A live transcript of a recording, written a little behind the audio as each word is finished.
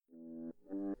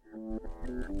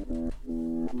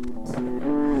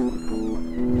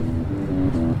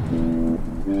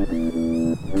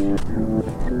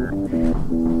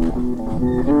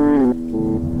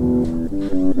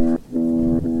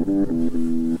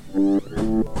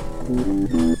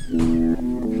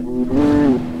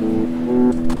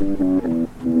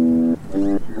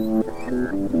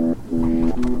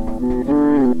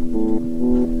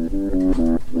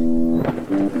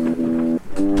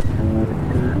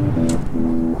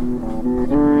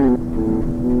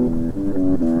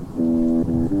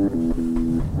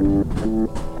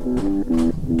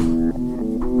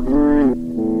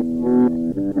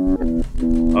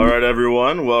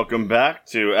welcome back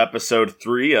to episode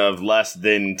 3 of Less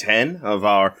Than 10 of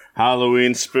our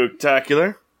Halloween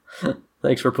Spooktacular.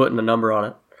 Thanks for putting a number on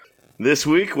it. This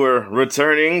week we're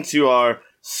returning to our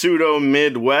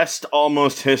pseudo-Midwest,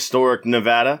 almost historic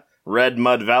Nevada, Red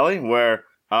Mud Valley, where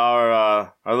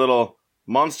our little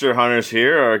monster hunters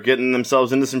here are getting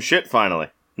themselves into some shit finally.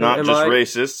 Not just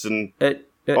racists and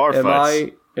bar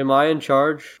fights. Am I in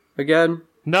charge again?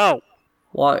 No.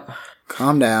 Why?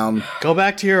 Calm down. Go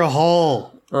back to your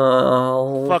hole.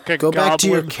 Fucking Go back to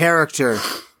your goblin. character.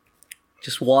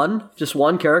 Just one? Just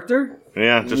one character?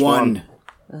 Yeah, just one.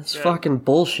 That's fucking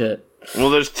bullshit. Well,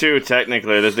 there's 2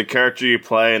 technically. There's the character you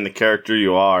play and the character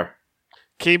you are.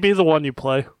 Can you be the one you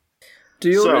play? Do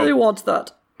you So- really want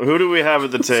that? Who do we have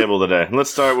at the table today? Let's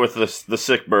start with the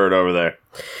sick bird over there.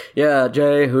 Yeah,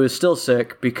 Jay, who is still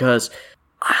sick because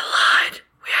I lied.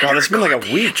 We had God, it's been like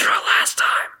a week. intro last time.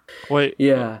 Wait.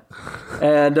 Yeah.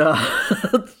 And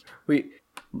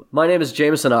my name is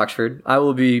Jameson Oxford. I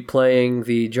will be playing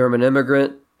the German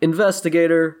immigrant,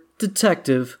 investigator,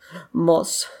 detective,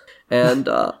 Moss. And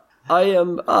I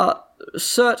am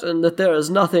certain that there is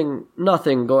nothing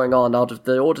going on out of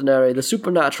the ordinary. The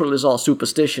supernatural is all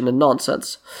superstition and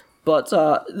nonsense. But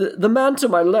the man to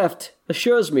my left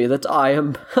assures me that I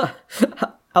am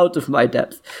out of my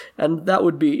depth. And that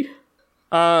would be...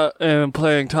 I am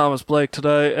playing Thomas Blake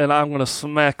today, and I'm going to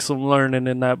smack some learning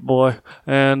in that boy.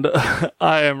 And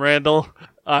I am Randall.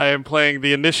 I am playing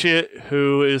the initiate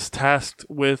who is tasked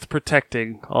with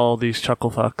protecting all these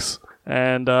chuckle fucks.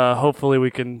 And hopefully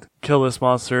we can kill this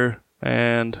monster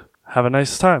and have a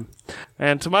nice time.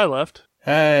 And to my left...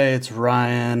 Hey, it's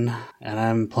Ryan, and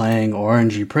I'm playing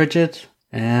Orangey Pritchett,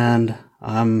 and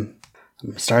I'm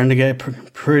starting to get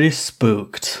pretty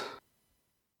spooked.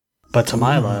 But to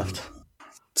my left...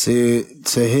 To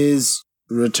his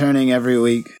returning every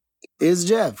week is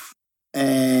Jeff.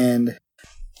 And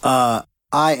I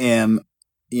am,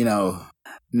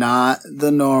 not the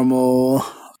normal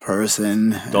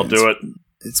person. Don't do it.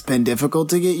 It's been difficult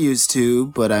to get used to,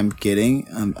 but I'm getting...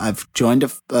 I've joined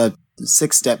a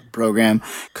 6-step program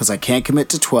because I can't commit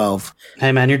to 12.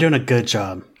 Hey, man, you're doing a good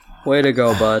job. Way to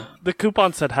go, bud. The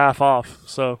coupon said half off,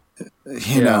 so...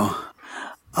 You know.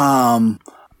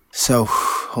 So,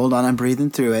 hold on, I'm breathing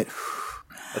through it.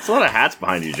 That's a lot of hats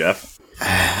behind you, Jeff.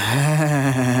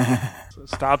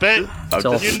 Stop it.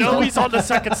 You know he's on the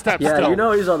second step Yeah, still. you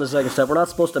know he's on the second step. We're not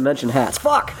supposed to mention hats.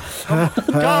 Fuck!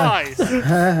 Guys!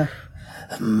 I'm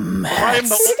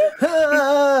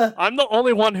the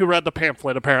only one who read the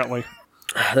pamphlet, apparently.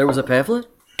 There was a pamphlet?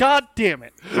 God damn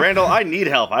it. Randall, I need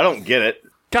help. I don't get it.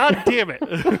 God damn it.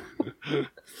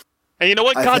 And you know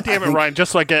what? God damn it, Ryan,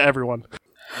 just so I get everyone.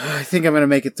 I think I'm going to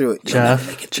make it through it.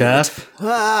 Jeff?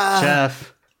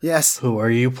 Yes. Who are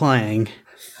you playing?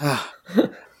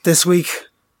 This week,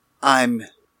 I'm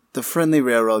the friendly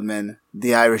railroadman,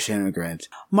 the Irish immigrant,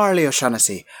 Marley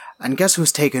O'Shaughnessy. And guess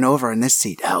who's taken over in this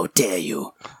seat? How dare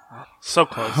you? So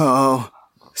close. Oh,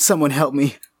 someone help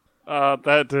me.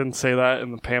 That didn't say that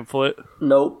in the pamphlet.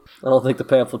 Nope. I don't think the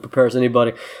pamphlet prepares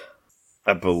anybody.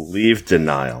 I believe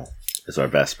denial is our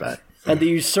best bet. And the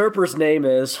usurper's name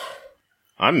is...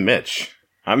 I'm Mitch.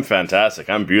 I'm fantastic.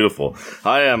 I'm beautiful.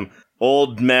 I am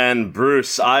Old Man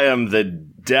Bruce. I am the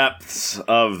depths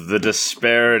of the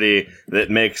disparity that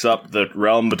makes up the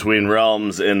realm between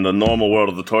realms in the normal world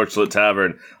of the Torchlit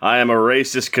Tavern. I am a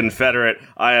racist Confederate.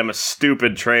 I am a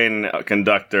stupid train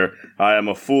conductor. I am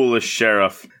a foolish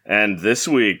sheriff. And this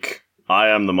week, I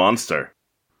am the monster.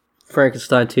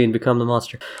 Frankenstein teen, become the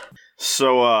monster.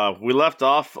 So, we left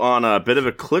off on a bit of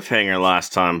a cliffhanger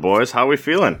last time, boys. How are we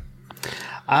feeling?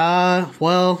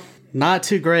 Well, not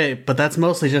too great, but that's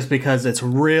mostly just because it's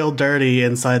real dirty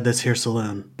inside this here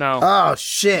saloon. No. Oh,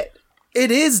 shit.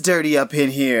 It is dirty up in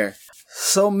here.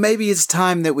 So maybe it's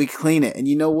time that we clean it. And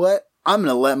you know what? I'm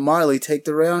going to let Marley take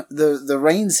the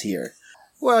reins here.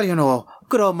 Well,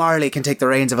 good old Marley can take the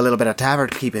reins of a little bit of tavern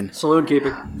keeping. Saloon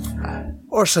keeping.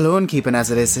 Or saloon keeping as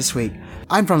it is this week.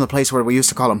 I'm from the place where we used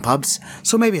to call them pubs,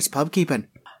 so maybe it's pub keeping.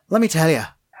 Let me tell you,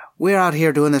 we're out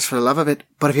here doing this for the love of it,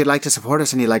 but if you'd like to support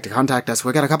us and you'd like to contact us,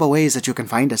 we got a couple ways that you can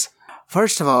find us.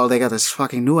 First of all, they got this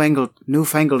fucking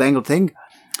newfangled angled thing.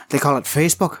 They call it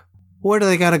Facebook. Where do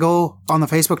they gotta go on the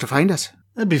Facebook to find us?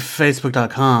 That'd be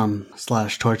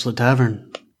facebook.com/Torchlit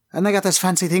Tavern. And they got this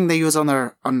fancy thing they use on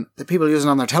the people using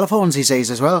on their telephones these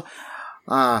days as well.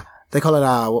 They call it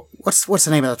what's the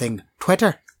name of that thing?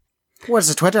 Twitter. What's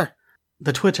the Twitter?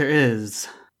 The Twitter is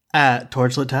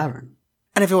 @Torchlit Tavern.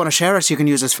 And if you want to share us, you can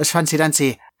use this fancy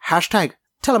dancy hashtag.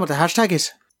 Tell them what the hashtag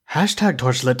is.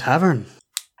 #Torchlit Tavern.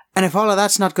 And if all of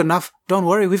that's not good enough, don't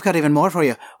worry, we've got even more for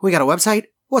you. We got a website.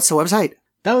 What's the website?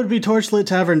 That would be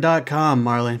torchlittavern.com,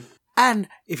 Marley. And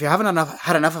if you haven't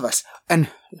had enough of us, and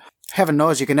heaven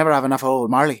knows you can never have enough of old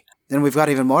Marley, then we've got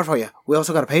even more for you. We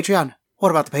also got a Patreon. What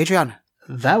about the Patreon?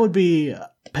 That would be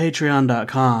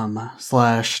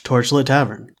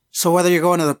patreon.com/torchlittavern. So whether you're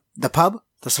going to the pub,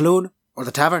 the saloon, or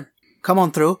the tavern, come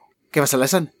on through, give us a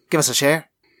listen, give us a share,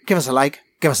 give us a like,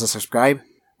 give us a subscribe.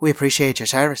 We appreciate your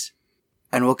service,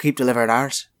 and we'll keep delivering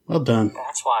ours. Well done.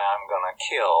 That's why I'm gonna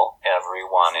kill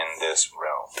everyone in this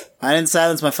room. I didn't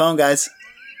silence my phone, guys.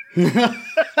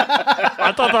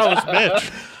 I thought that was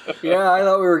Mitch. Yeah, I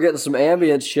thought we were getting some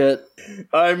ambient shit.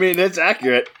 I mean, it's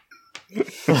accurate.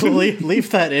 leave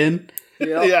that in.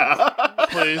 Yeah. Yeah.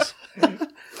 Please.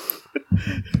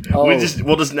 Oh, we'll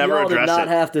just never y'all did address not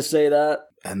it. have to say that.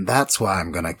 And that's why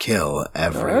I'm gonna kill All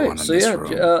everyone right, so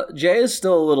yeah, Jay is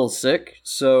still a little sick,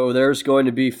 so there's going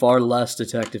to be far less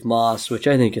Detective Moss, which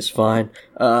I think is fine,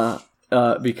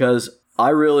 because I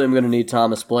really am going to need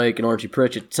Thomas Blake and Orangey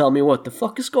Pritchett to tell me what the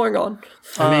fuck is going on.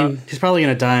 I mean, he's probably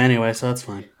going to die anyway, so that's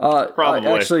fine. Probably.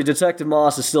 Actually, Detective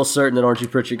Moss is still certain that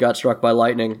Orangey Pritchett got struck by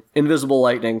lightning, invisible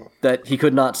lightning, that he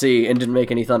could not see and didn't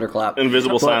make any thunderclap.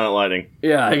 Invisible silent lighting.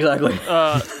 Yeah, exactly.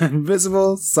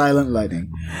 Invisible silent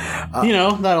lightning.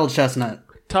 That old chestnut.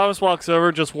 Thomas walks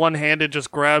over, just one-handed, just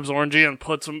grabs Orangey and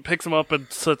picks him up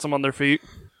and sets him on their feet.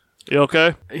 You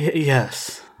okay?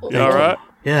 Yes. You all right?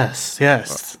 Yes.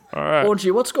 All right.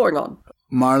 Orangey, what's going on?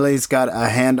 Marley's got a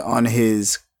hand on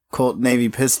his Colt Navy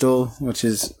pistol, which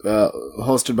is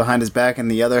holstered behind his back, and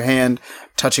the other hand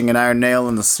touching an iron nail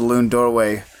in the saloon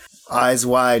doorway. Eyes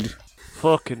wide.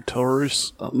 Fucking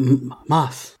tourists.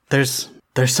 Moth, there's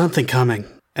something coming,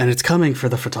 and it's coming for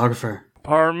the photographer.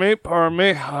 Pardon me. I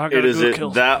gotta It is go at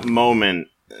kill that moment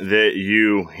that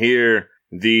you hear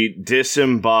the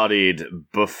disembodied,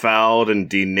 befouled, and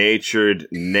denatured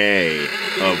neigh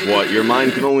of what your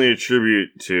mind can only attribute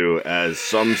to as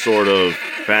some sort of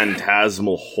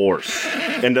phantasmal horse.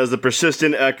 And as the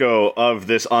persistent echo of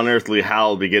this unearthly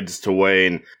howl begins to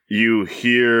wane, you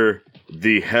hear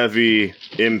the heavy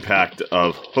impact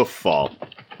of hoof-fall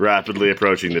rapidly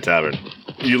approaching the tavern.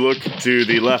 You look to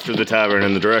the left of the tavern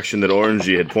in the direction that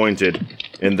Orangey had pointed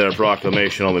in their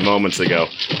proclamation only moments ago,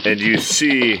 and you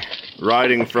see,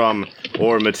 riding from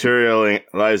or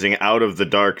materializing out of the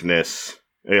darkness,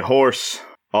 a horse,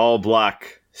 all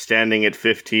black, standing at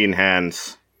 15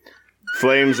 hands.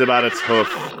 Flames about its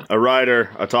hoof, a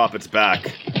rider atop its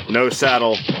back, no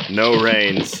saddle, no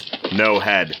reins, no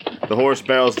head. The horse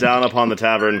barrels down upon the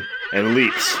tavern and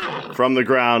leaps from the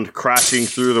ground, crashing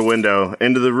through the window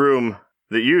into the room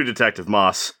that you, Detective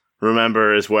Moss,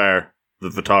 remember is where the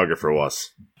photographer was.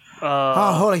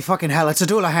 Oh, holy fucking hell, it's a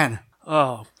Doulahan.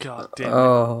 Oh, god damn it.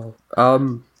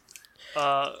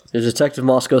 The Detective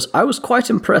Moss goes, I was quite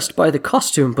impressed by the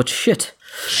costume, but shit.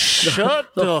 Shut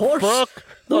the horse, fuck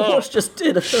The up. horse just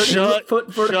did a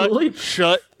 30-foot vertical leap.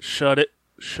 Shut it.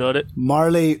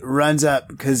 Marley runs up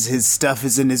because his stuff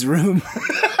is in his room.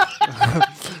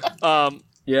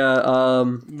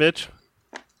 Mitch,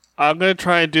 I'm gonna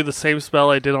try and do the same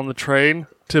spell I did on the train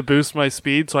to boost my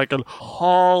speed so I can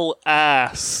haul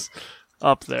ass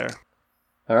up there.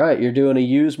 All right, you're doing a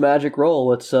use magic roll.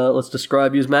 Let's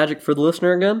describe use magic for the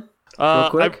listener again. Real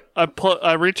quick.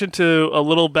 I reach into a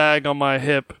little bag on my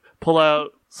hip, pull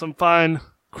out some fine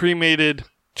cremated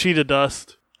cheetah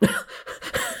dust.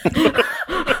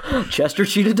 Chester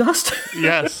cheetah dust?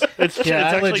 Yes, it's Yeah,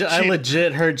 actually I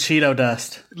legit heard Cheeto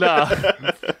dust. Nah,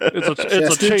 it's a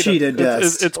Chester cheetah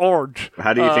dust. It's orange.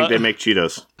 How do you think they make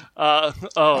Cheetos? Oh,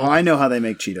 I know how they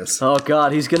make Cheetos. Oh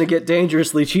god, he's gonna get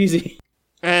dangerously cheesy.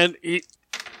 And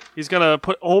he's gonna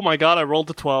put. Oh my god! I rolled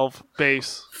a 12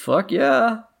 base. Fuck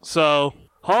yeah. So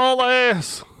haul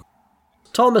ass.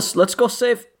 Thomas, let's go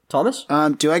save Thomas.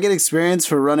 Do I get experience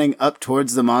for running up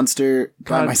towards the monster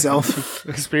by myself?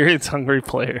 Experience hungry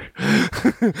player.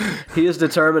 He is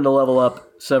determined to level up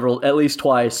at least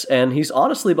twice, and he's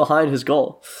honestly behind his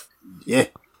goal. Yeah.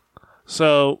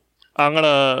 So I'm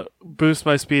gonna boost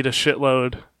my speed a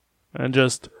shitload and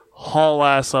just haul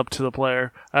ass up to the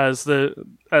player as the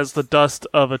dust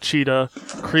of a cheetah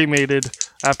cremated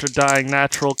after dying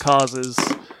natural causes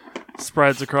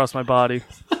spreads across my body.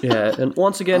 Yeah, and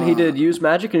once again, he did use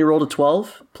magic, and he rolled a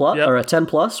 12 plus, Yep. or a 10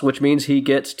 plus, which means he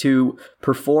gets to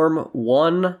perform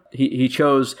one. He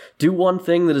chose do one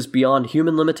thing that is beyond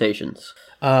human limitations.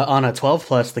 On a 12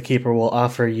 plus, the keeper will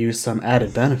offer you some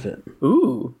added benefit.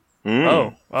 Ooh.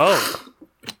 Oh.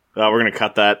 We're gonna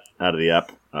cut that out of the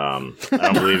app. I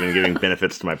don't believe in giving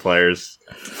benefits to my players.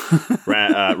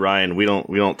 Ryan, we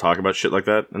don't talk about shit like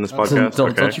that in this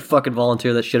podcast. Don't you fucking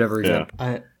volunteer that shit ever again.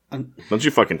 Yeah. Don't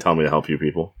you fucking tell me to help you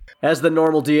people. As the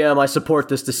normal DM, I support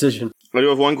this decision. I do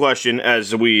have one question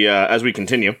as we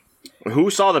continue. Who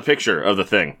saw the picture of the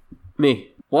thing? Me.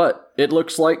 What? It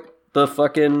looks like the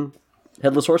fucking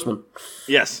Headless Horseman.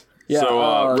 Yes. Yeah,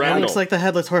 So, It Randall. looks like the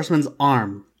Headless Horseman's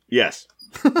arm. Yes.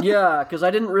 Yeah, because I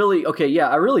didn't really... Okay, yeah,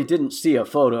 I really didn't see a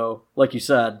photo, like you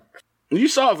said. You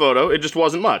saw a photo. It just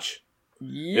wasn't much.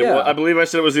 Yeah. I believe I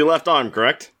said it was the left arm,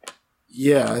 correct?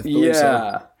 Yeah, I believe so.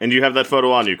 Yeah, And you have that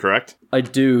photo on you, correct? I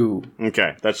do.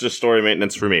 Okay. That's just story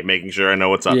maintenance for me, making sure I know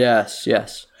what's up. Yes,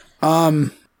 yes.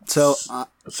 So,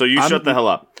 So you shut the hell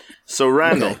up. So,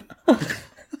 Randall,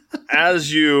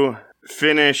 as you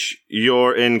finish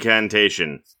your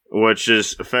incantation, which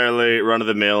is fairly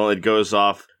run-of-the-mill, it goes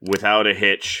off without a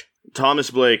hitch, Thomas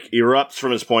Blake erupts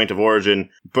from his point of origin,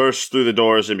 bursts through the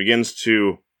doors, and begins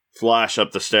to flash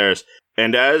up the stairs.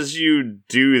 And as you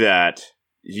do that,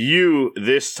 you,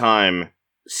 this time,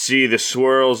 see the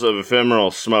swirls of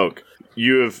ephemeral smoke.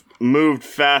 You have moved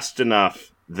fast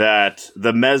enough that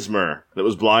the mesmer that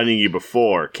was blinding you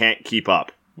before can't keep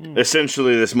up.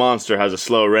 Essentially, this monster has a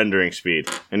slow rendering speed,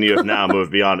 and you have now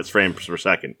moved beyond its frames per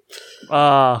second.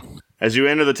 As you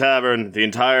enter the tavern, the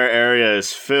entire area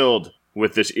is filled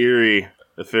with this eerie,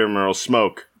 ephemeral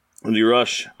smoke, and you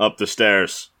rush up the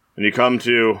stairs, and you come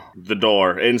to the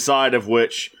door, inside of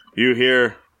which you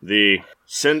hear the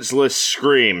senseless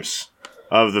screams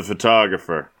of the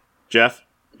photographer. Jeff,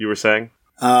 you were saying?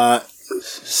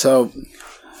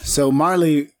 So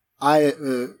Marley, I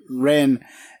ran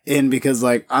in because,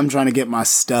 like, I'm trying to get my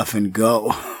stuff and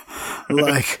go.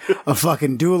 Like, a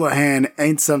fucking Doulahan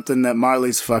ain't something that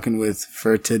Marley's fucking with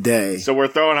for today. So we're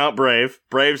throwing out Brave.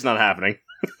 Brave's not happening.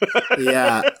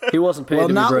 Yeah. He wasn't paid Well,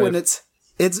 to be not brave.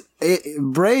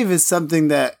 when brave is something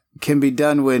that can be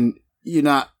done when you're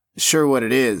not sure what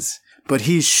it is. But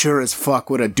he's sure as fuck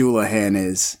what a Doulahan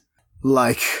is.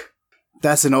 Like,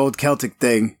 that's an old Celtic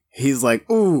thing. He's like,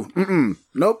 ooh,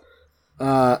 nope.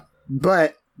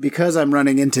 But because I'm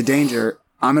running into danger,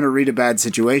 I'm gonna read a bad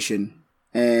situation.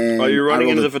 And Are you running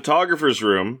into the photographer's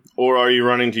room, or are you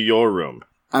running to your room?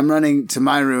 I'm running to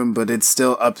my room, but it's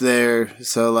still up there.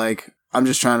 So, like, I'm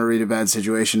just trying to read a bad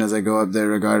situation as I go up there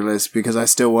regardless, because I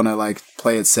still want to, like,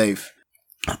 play it safe.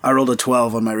 I rolled a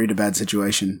 12 on my read a bad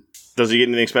situation. Does he get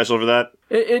anything special for that?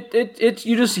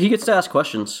 He gets to ask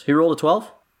questions. He rolled a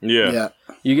 12? Yeah.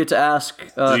 You get to ask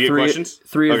you get questions?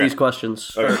 three of Okay. these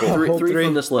questions. Okay, cool. Three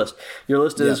from this list. Your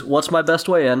list is, what's my best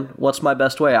way in? What's my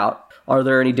best way out? Are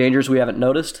there any dangers we haven't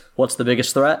noticed? What's the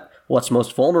biggest threat? What's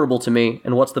most vulnerable to me?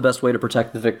 And what's the best way to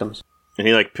protect the victims? And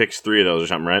he, like, picks 3 of those or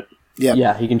something, right? Yeah.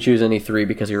 Yeah, he can choose any 3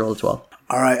 because he rolled a 12.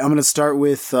 All right, I'm going to start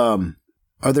with, are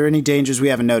there any dangers we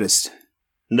haven't noticed?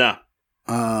 No.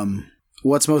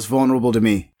 What's most vulnerable to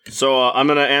me? So I'm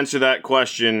going to answer that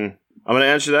question. I'm going to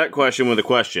answer that question with a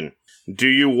question. Do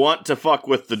you want to fuck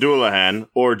with the Doulahan,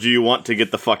 or do you want to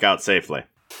get the fuck out safely?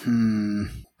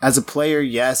 As a player,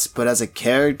 yes, but as a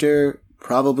character,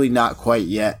 probably not quite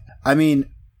yet. I mean,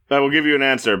 I will give you an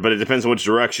answer, but it depends on which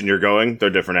direction you're going. They're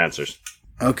different answers.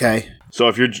 okay. So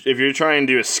if you're trying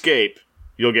to escape,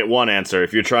 you'll get one answer.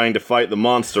 If you're trying to fight the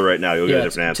monster right now, you'll get a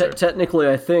different answer. Technically,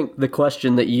 I think the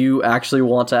question that you actually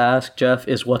want to ask, Jeff,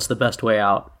 is what's the best way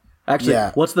out? Actually,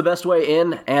 what's the best way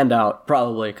in and out?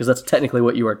 Probably, because that's technically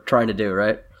what you are trying to do,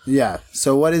 right? Yeah,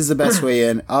 so what is the best way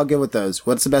in? I'll go with those.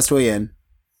 What's the best way in?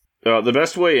 The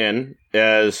best way in,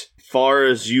 as far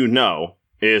as you know,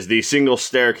 is the single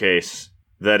staircase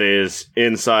that is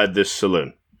inside this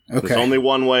saloon. Okay. There's only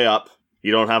one way up.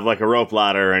 You don't have, like, a rope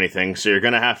ladder or anything, so you're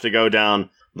going to have to go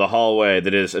down the hallway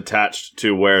that is attached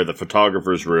to where the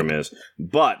photographer's room is.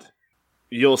 But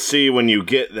you'll see when you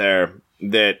get there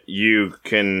that you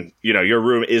can, your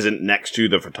room isn't next to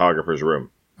the photographer's room.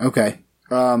 Okay.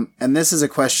 And this is a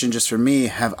question just for me.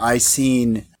 Have I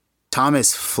seen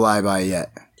Thomas fly by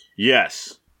yet?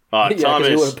 Yes. Yeah, because he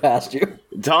would Thomas have passed you.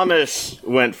 Thomas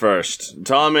went first.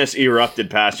 Thomas erupted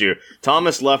past you.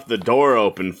 Thomas left the door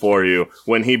open for you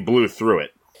when he blew through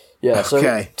it. Yeah, so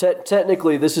Okay.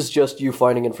 technically, this is just you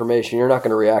finding information. You're not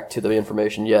going to react to the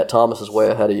information yet. Thomas is way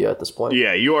ahead of you at this point.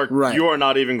 Yeah, you are Right. you are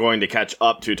not even going to catch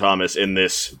up to Thomas in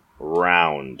this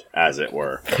round, as it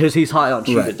were. Because he's high on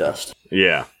cheetah Right. dust.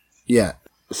 Yeah. Yeah.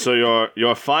 So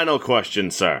your final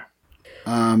question, sir.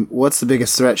 What's the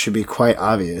biggest threat should be quite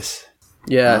obvious.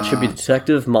 Yeah, it should be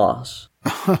Detective Moss.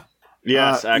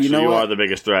 Yes, actually, you know you what? are the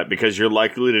biggest threat because you're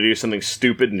likely to do something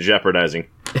stupid and jeopardizing.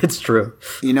 It's true.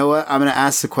 You know what? I'm going to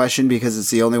ask the question because it's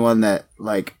the only one that,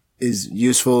 like, is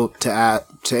useful to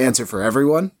answer for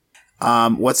everyone.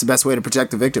 What's the best way to protect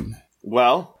the victim?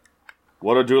 Well,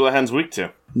 what are Doulahan's weak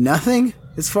to? Nothing,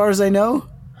 as far as I know.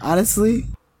 Honestly.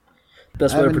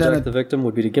 Best way to protect the victim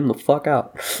would be to get him the fuck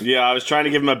out. Yeah, I was trying to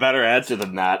give him a better answer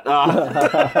than that.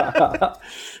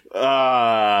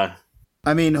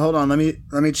 I mean, hold on. Let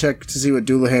me check to see what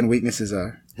Doulahan weaknesses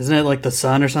are. Isn't it like the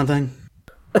sun or something?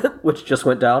 Which just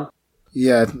went down.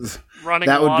 Yeah, Running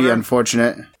that would water. be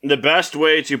unfortunate. The best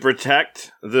way to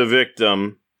protect the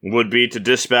victim would be to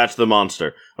dispatch the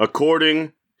monster.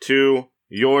 According to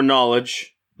your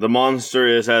knowledge, the monster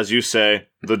is, as you say,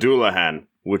 the Doulahan,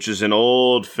 which is an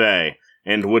old fae,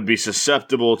 and would be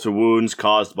susceptible to wounds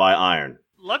caused by iron.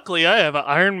 Luckily, I have an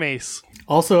iron mace.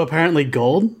 Also, apparently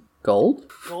gold. Gold?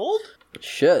 Gold?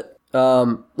 Shit.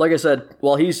 Like I said,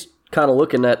 while he's kind of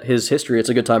looking at his history, it's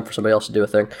a good time for somebody else to do a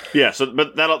thing. Yeah,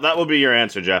 but that will be your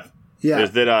answer, Jeff. Yeah.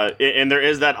 Is that, and there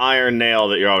is that iron nail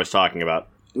that you're always talking about.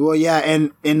 Well, yeah,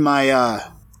 and in my You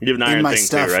have an iron thing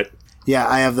stuff, too, right? Yeah,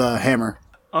 I have the hammer.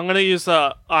 I'm gonna use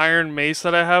the iron mace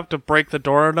that I have to break the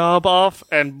doorknob off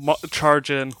and charge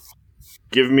in.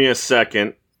 Give me a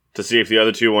second to see if the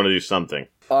other two want to do something.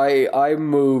 I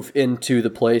move into the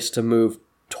place to move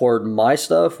toward my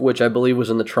stuff, which I believe was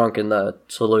in the trunk in the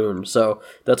saloon. So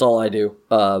that's all I do.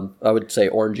 I would say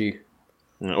Orangey.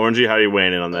 Orangey, how are you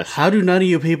weighing in on this? How do none of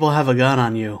you people have a gun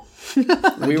on you?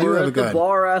 We were have a at the gun.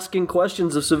 bar asking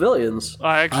questions of civilians.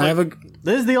 I actually, I have a.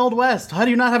 This is the Old West. How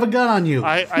do you not have a gun on you?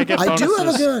 I get I bonuses. do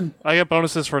have a gun. I get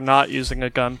bonuses for not using a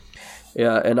gun.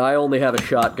 Yeah, and I only have a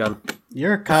shotgun.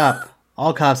 You're a cop.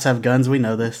 All cops have guns. We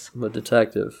know this. I'm a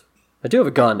detective. I do have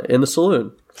a gun in the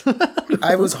saloon.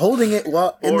 I was holding it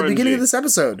while in the beginning Orangey. of this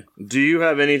episode. Do you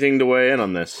have anything to weigh in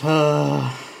on this?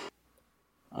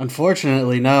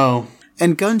 Unfortunately, no.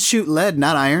 And guns shoot lead,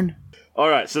 not iron.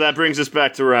 Alright, so that brings us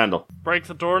back to Randall. Break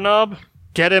the doorknob,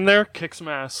 get in there, kick some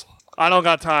ass. I don't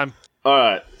got time.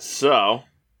 Alright, so,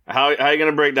 how you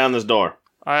gonna break down this door?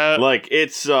 Like,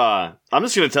 it's, I'm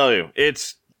just gonna tell you,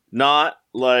 it's not,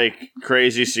 like,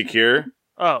 crazy secure.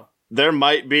 Oh. There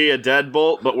might be a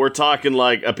deadbolt, but we're talking,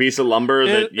 like, a piece of lumber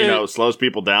that, slows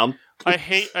people down. I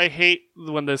hate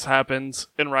when this happens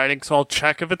in writing, so I'll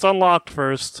check if it's unlocked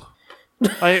first.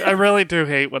 I really do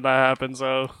hate when that happens,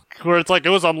 though. Where it's like, it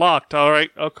was unlocked, alright,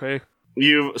 okay.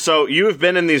 You've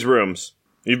been in these rooms.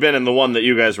 You've been in the one that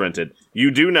you guys rented. You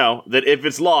do know that if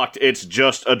it's locked, it's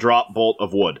just a drop bolt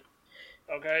of wood.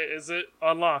 Okay, is it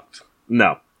unlocked?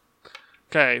 No.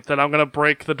 Okay, then I'm gonna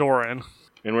break the door in.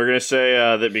 And we're going to say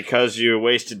that because you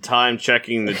wasted time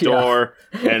checking the door,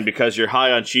 and because you're high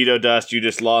on Cheeto dust, you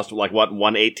just lost,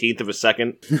 1/18 of a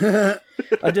second?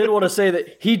 I did want to say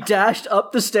that he dashed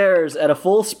up the stairs at a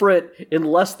full sprint in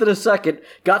less than a second,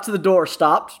 got to the door,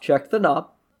 stopped, checked the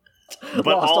knob, But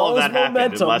lost all of his that happened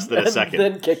momentum, in less than a and second.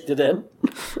 then kicked it in.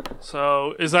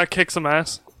 So, is that kick some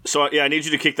ass? So, yeah, I need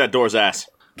you to kick that door's ass.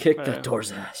 Kicked that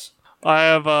door's ass. I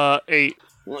have, 8.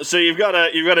 So you've got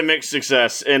a mixed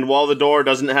success, and while the door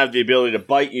doesn't have the ability to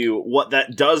bite you, what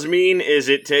that does mean is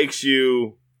it takes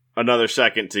you another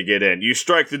second to get in. You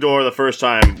strike the door the first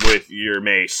time with your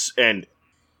mace, and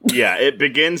yeah, it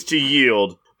begins to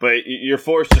yield, but you're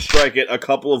forced to strike it a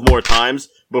couple of more times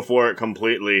before it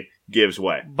completely gives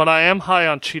way. But I am high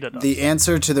on Cheetah dust. The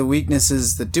answer to the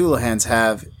weaknesses that Doulahans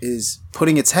have is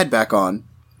putting its head back on.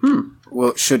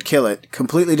 Should kill it.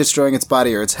 Completely destroying its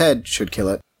body or its head should kill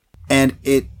it. And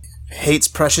it hates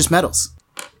precious metals.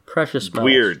 Precious metals.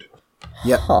 Weird.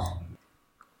 Yep. Huh.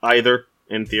 Either,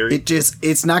 in theory.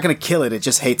 It's not going to kill it. It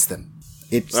just hates them.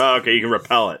 Oh, okay, you can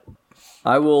repel it.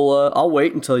 I will, I'll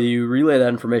wait until you relay that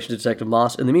information to Detective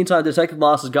Moss. In the meantime, Detective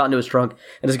Moss has gotten to his trunk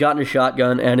and has gotten his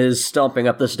shotgun and is stomping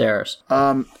up the stairs.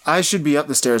 I should be up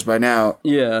the stairs by now.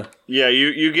 Yeah. Yeah,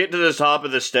 you get to the top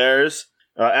of the stairs.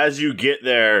 As you get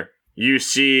there, you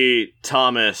see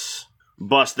Thomas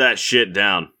bust that shit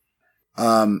down.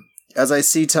 As I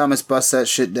see Thomas bust that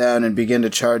shit down and begin to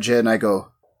charge in, I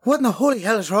go, "What in the holy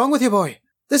hell is wrong with you, boy?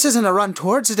 This isn't a run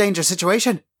towards a danger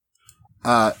situation."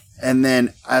 And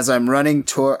then as I'm running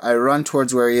I run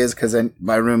towards where he is because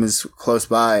my room is close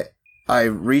by. I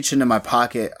reach into my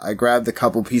pocket, I grab the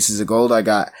couple pieces of gold I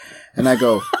got, and I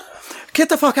go, "Get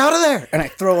the fuck out of there!" And I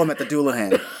throw them at the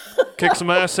Doulahan. Kick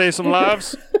some ass, save some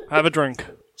lives, have a drink.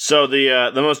 So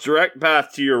the most direct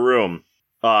path to your room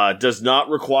does not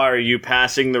require you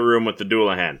passing the room with the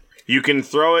Doulahan. You can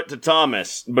throw it to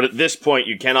Thomas, but at this point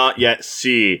you cannot yet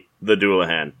see the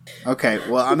Doulahan. Okay,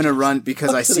 well, I'm gonna run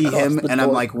because I see him and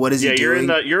I'm like, "What is he doing?"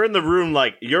 You're in the room,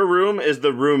 like, your room is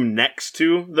the room next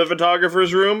to the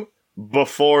photographer's room,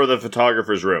 before the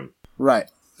photographer's room. Right.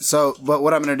 So, but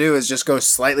what I'm gonna do is just go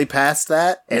slightly past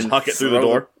that and Huck it through the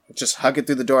door? Just hug it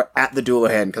through the door at the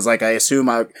Doulahan, because, like, I assume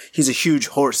he's a huge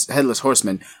headless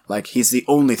horseman. Like, he's the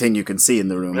only thing you can see in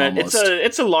the room, almost.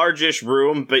 It's a largish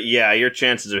room, but yeah, your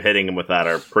chances of hitting him with that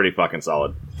are pretty fucking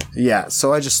solid. Yeah,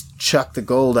 so I just chuck the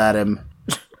gold at him.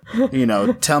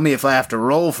 Tell me if I have to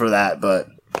roll for that, but...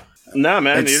 Nah,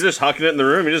 man, you're just hucking it in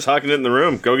the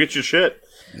room. Go get your shit.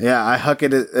 Yeah, I huck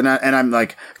it, and I'm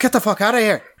like, get the fuck out of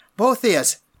here, both of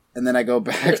yous. And then I go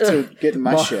back to getting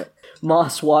my shit.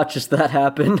 Moss watches that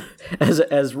happen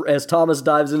as Thomas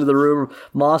dives into the room.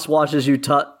 Moss watches you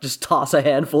just toss a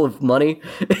handful of money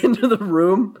into the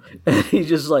room, and he's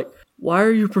just like, "Why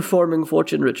are you performing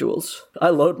fortune rituals?" I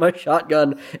load my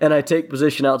shotgun and I take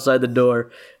position outside the door.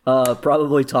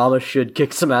 Probably Thomas should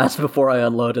kick some ass before I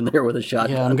unload in there with a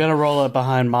shotgun. Yeah, I'm gonna roll up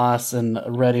behind Moss and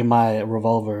ready my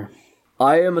revolver.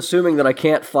 I am assuming that I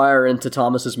can't fire into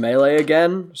Thomas's melee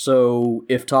again, so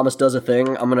if Thomas does a thing,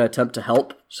 I'm going to attempt to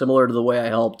help, similar to the way I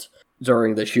helped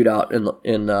during the shootout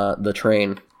in the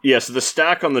train. Yeah, so the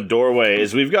stack on the doorway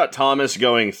is we've got Thomas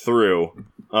going through.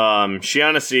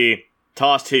 Shianasi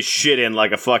tossed his shit in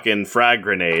like a fucking frag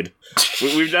grenade.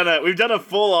 We've done a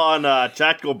full on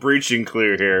tactical breaching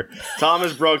clear here.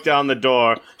 Thomas broke down the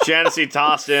door. Shianasi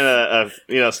tossed in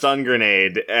a stun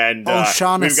grenade, and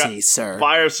Shaughnessy, we've got sir.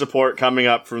 fire support coming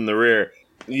up from the rear.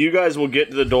 You guys will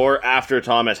get to the door after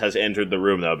Thomas has entered the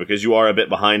room, though, because you are a bit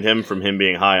behind him from him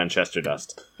being high on Chester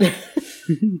dust.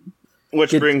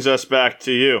 Which brings us back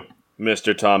to you,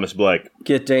 Mr. Thomas Blake.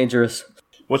 Get dangerous.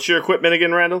 What's your equipment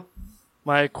again, Randall?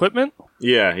 My equipment?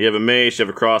 Yeah, you have a mace, you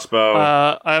have a crossbow.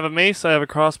 I have a mace, I have a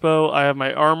crossbow, I have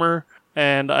my armor,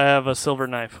 and I have a silver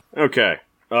knife. Okay.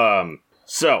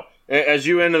 So, as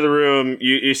you enter the room,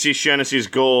 you see Shianasi's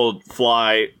gold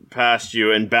fly past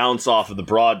you and bounce off of the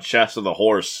broad chest of the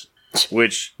horse,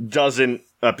 which doesn't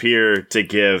appear to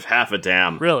give half a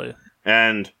damn. Really?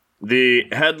 And the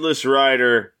headless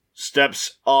rider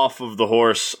steps off of the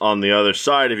horse on the other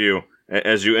side of you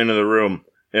as you enter the room.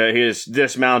 He is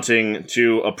dismounting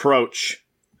to approach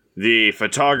the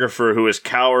photographer who is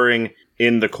cowering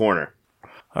in the corner.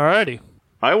 Alrighty.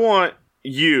 I want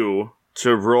you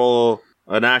to roll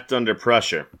an act under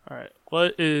pressure. Alright.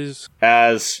 What is...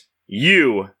 As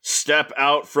you step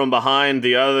out from behind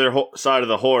the other side of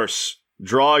the horse,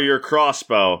 draw your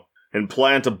crossbow, and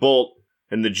plant a bolt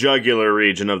in the jugular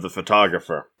region of the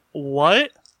photographer.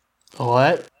 What?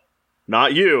 What?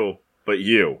 Not you, but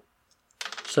you.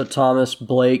 So Thomas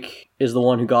Blake is the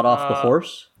one who got off the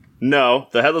horse? No,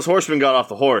 the Headless Horseman got off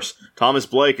the horse. Thomas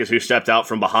Blake is who stepped out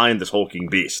from behind this hulking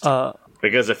beast.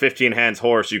 Because a 15 hands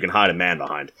horse, you can hide a man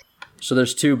behind. So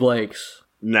there's two Blakes.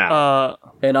 Now.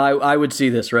 And I would see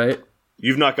this, right?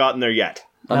 You've not gotten there yet.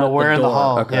 I'm at we're in the door.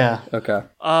 hall. Okay. Yeah.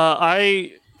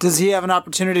 Okay. Does he have an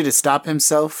opportunity to stop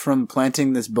himself from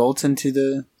planting this bolt into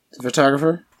the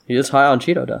photographer? He is high on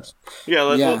Cheeto dust. Yeah,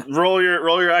 let's roll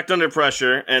your act under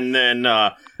pressure, and then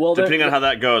depending on how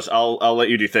that goes, I'll let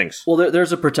you do things. Well,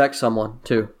 there's a protect someone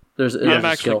too. I'm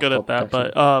actually good at that,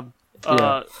 but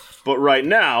but right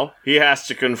now he has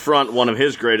to confront one of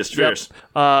his greatest fears.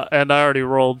 And I already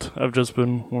rolled. I've just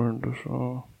been warned.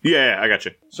 Yeah, I got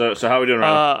you. So how are we doing,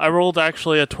 Ryan? I rolled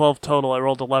actually a 12 total. I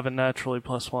rolled 11 naturally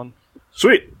plus 1.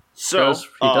 Sweet. So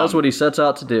he does what he sets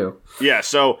out to do. Yeah.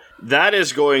 So that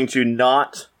is going to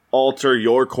not alter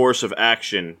your course of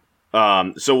action.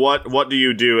 So what do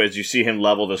you do as you see him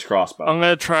level this crossbow? I'm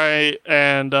gonna try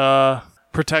and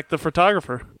protect the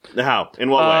photographer. How? In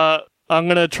what way? I'm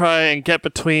gonna try and get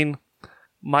between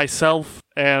myself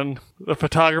and the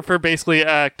photographer, basically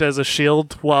act as a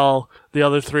shield while the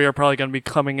other three are probably gonna be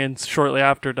coming in shortly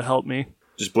after to help me.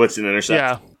 Just blitz and intercept.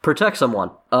 Yeah. Protect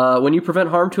someone. When you prevent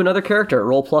harm to another character,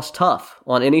 roll plus tough.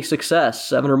 On any success,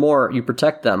 7 or more, you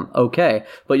protect them. Okay,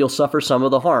 but you'll suffer some of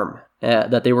the harm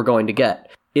that they were going to get.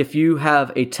 If you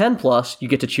have a 10 plus, you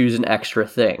get to choose an extra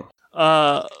thing.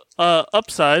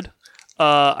 Upside,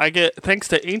 I get, thanks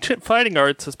to Ancient Fighting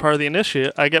Arts as part of the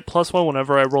initiate, I get +1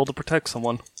 whenever I roll to protect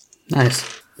someone.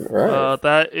 Nice. Right.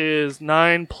 That is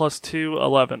 9 plus 2,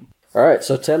 11. All right,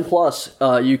 so 10 plus,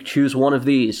 you choose one of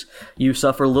these. You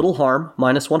suffer little harm,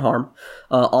 -1 harm.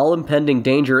 All impending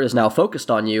danger is now focused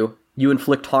on you. You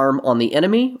inflict harm on the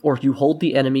enemy, or you hold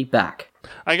the enemy back.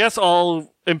 I guess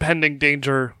all impending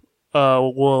danger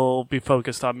will be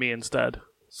focused on me instead.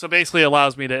 So basically it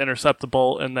allows me to intercept the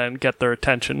bolt and then get their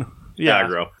attention. Yeah.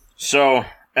 Aggro. So,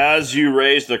 as you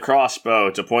raise the crossbow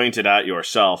to point it at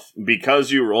yourself,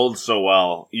 because you rolled so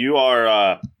well, you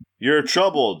are, you're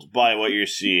troubled by what you're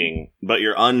seeing, but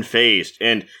you're unfazed.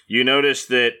 And you notice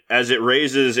that as it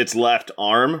raises its left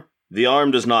arm, the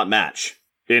arm does not match.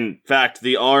 In fact,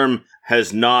 the arm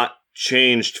has not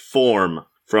changed form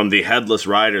from the headless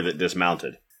rider that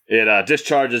dismounted. It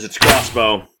discharges its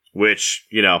crossbow, which,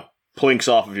 plinks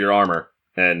off of your armor.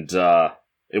 And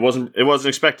it wasn't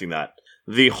expecting that.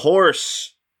 The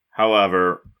horse,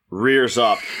 however, rears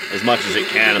up as much as it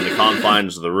can in the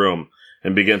confines of the room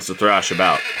and begins to thrash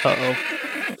about. Uh-oh.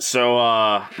 So,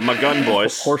 my gun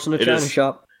boys. Horse in a china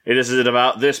shop. It is at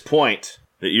about this point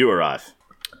that you arrive.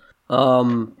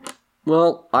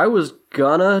 Well, I was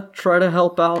gonna try to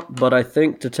help out, but I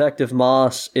think Detective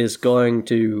Moss is going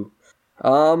to,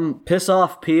 piss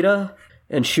off PETA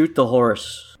and shoot the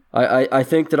horse. I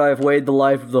think that I have weighed the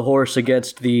life of the horse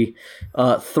against the,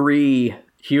 3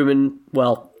 human,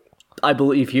 well, I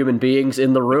believe human beings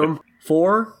in the room.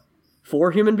 4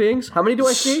 human beings? How many do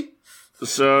I see?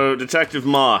 So, Detective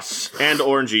Moss and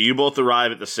Orangey, you both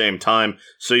arrive at the same time,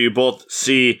 so you both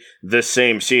see the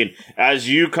same scene. As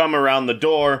you come around the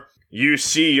door, you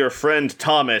see your friend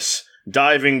Thomas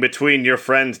diving between your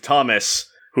friend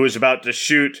Thomas, who is about to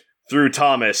shoot through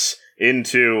Thomas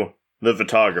into the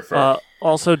photographer.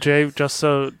 Also, Jay, just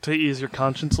so to ease your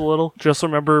conscience a little, just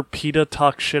remember PETA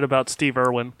talks shit about Steve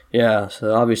Irwin. Yeah,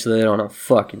 so obviously they don't know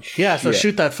fucking shit. Yeah, so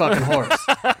shoot that fucking horse.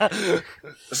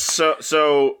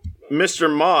 So,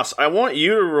 Mr. Moss, I want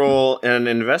you to roll an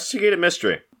investigative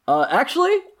mystery.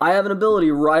 Actually, I have an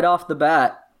ability right off the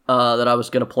bat that I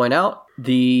was going to point out.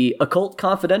 The Occult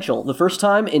Confidential. The first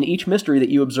time in each mystery that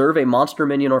you observe a monster,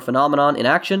 minion, or phenomenon in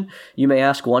action, you may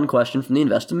ask one question from the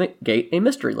Investigate a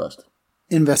Mystery list.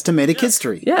 Investimatic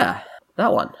history. Yeah,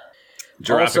 that one.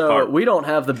 Jurassic also, Park. we don't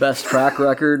have the best track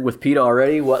record with PETA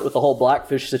already, what with the whole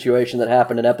Blackfish situation that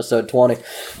happened in episode 20.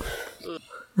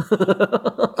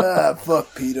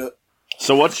 Fuck PETA.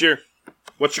 So what's your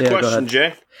question,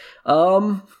 Jay?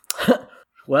 Well,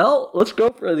 let's go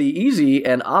for the easy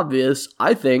and obvious,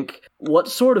 I think. What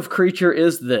sort of creature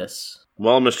is this?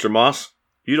 Well, Mr. Moss,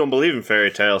 you don't believe in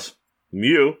fairy tales.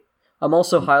 You, I'm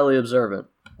also highly observant.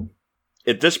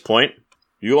 at this point,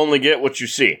 you only get what you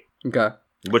see, Okay.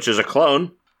 which is a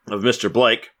clone of Mr.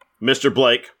 Blake,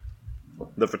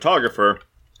 the photographer,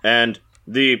 and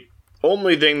the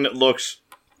only thing that looks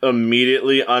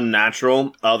immediately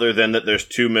unnatural, other than that there's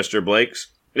 2 Mr. Blakes,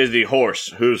 is the horse,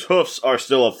 whose hoofs are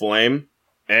still aflame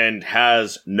and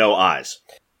has no eyes.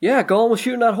 Yeah, go on with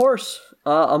shooting that horse.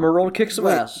 I'm gonna roll to kick some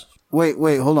ass. Wait,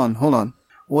 hold on.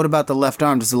 What about the left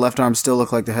arm? Does the left arm still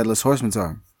look like the Headless Horseman's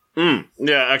arm?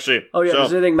 Yeah, actually. Oh, yeah,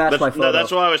 does anything match my photo?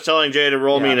 That's why I was telling Jay to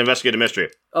roll me Yeah. an investigative mystery.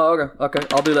 Oh, okay.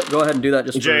 I'll do that. Go ahead and do that.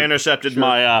 Just Jay for, intercepted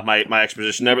my my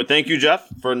exposition there, but thank you, Jeff,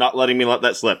 for not letting me let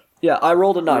that slip. Yeah, I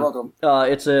rolled a 9. You're welcome.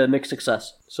 It's a mixed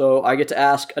success. So I get to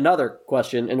ask another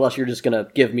question, unless you're just gonna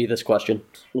give me this question.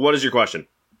 What is your question?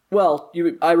 Well,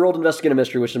 I rolled investigate a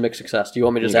mystery, which is a mixed success. Do you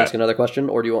want me to just Okay. ask another question,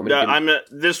 or do you want me to?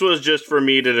 This was just for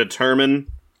me to determine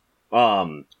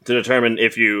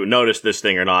if you noticed this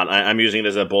thing or not. I'm using it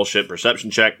as a bullshit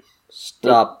perception check.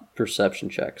 Stop perception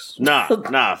checks.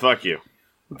 Nah, fuck you.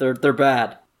 They're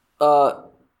bad.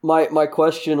 My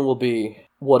question will be,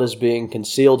 what is being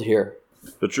concealed here?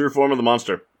 The true form of the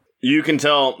monster. You can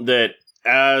tell that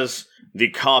as the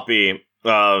copy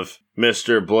of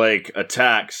Mr. Blake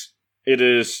attacks, it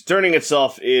is turning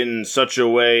itself in such a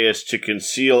way as to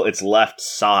conceal its left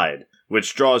side,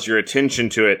 which draws your attention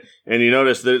to it, and you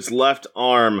notice that its left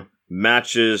arm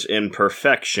matches in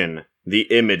perfection the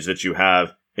image that you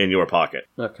have in your pocket.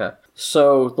 Okay.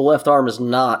 So the left arm is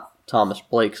not Thomas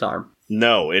Blake's arm.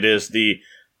 No, it is the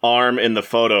arm in the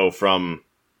photo from...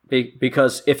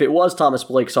 Because if it was Thomas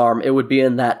Blake's arm, it would be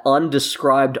in that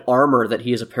undescribed armor that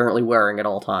he is apparently wearing at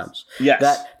all times.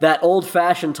 Yes. That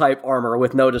old-fashioned type armor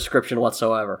with no description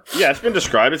whatsoever. Yeah, it's been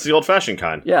described. It's the old-fashioned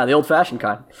kind. Yeah, the old-fashioned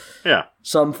kind. Yeah.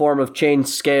 Some form of chain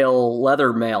scale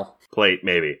leather mail. Plate,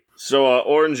 maybe. So,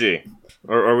 Orangey.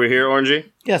 Are we here,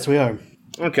 Orangey? Yes, we are.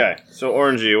 Okay. So,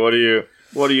 Orangey, what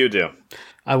do you do?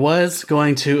 I was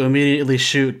going to immediately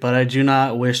shoot, but I do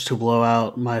not wish to blow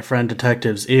out my friend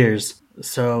Detective's ears.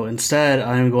 So instead,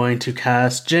 I'm going to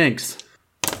cast Jinx.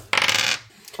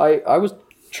 I was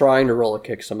trying to roll a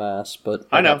kick some ass, but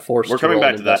I know. got forced We're to coming roll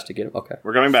back an to that. investigate. Okay.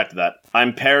 We're coming back to that.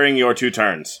 I'm pairing your 2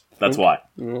 turns. That's why.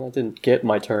 Well, I didn't get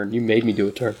my turn. You made me do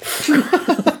a turn.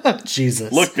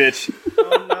 Jesus. Look, bitch.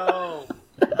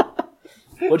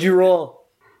 What'd you roll?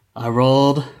 I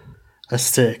rolled a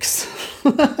 6.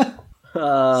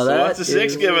 So what's a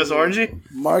 6 give us, Orangey?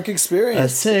 Mark A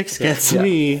experience. 6 gets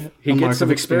me. He a mark gets some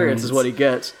of experience, is what he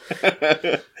gets.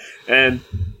 And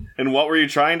what were you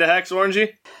trying to hex,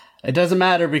 Orangey? It doesn't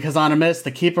matter because on a miss,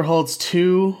 the keeper holds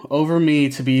 2 over me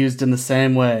to be used in the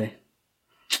same way.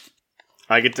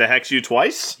 I get to hex you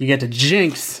twice? You get to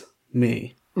jinx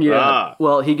me. Yeah. Ah.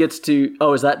 Well, he gets to.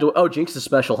 Oh, is that? Oh, Jinx is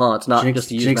special, huh? It's not Jinx, just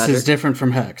to use jinx magic. is different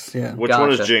from hex. Yeah. Which one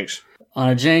is Gotcha. Jinx? On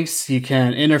a Jinx, you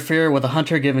can interfere with a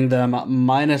hunter, giving them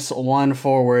 -1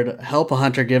 forward, help a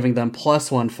hunter, giving them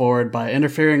 +1 forward by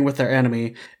interfering with their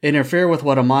enemy, interfere with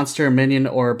what a monster, minion,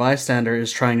 or bystander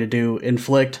is trying to do,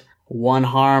 inflict 1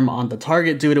 harm on the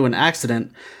target due to an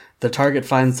accident, the target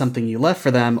finds something you left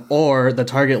for them, or the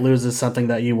target loses something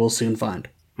that you will soon find.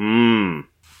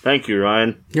 Thank you,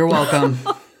 Ryan. You're welcome.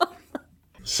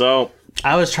 So,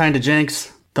 I was trying to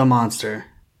Jinx the monster.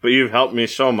 but you've helped me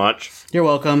so much. You're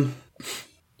welcome.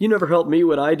 You never helped me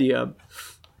when I DM.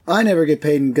 I never get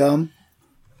paid in gum.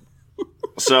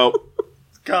 So,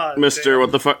 God,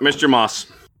 Mr. Moss,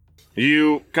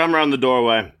 you come around the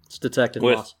doorway It's Detective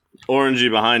with Moss. Orangey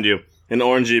behind you, and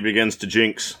Orangey begins to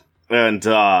jinx. And,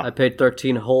 I paid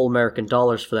 13 whole American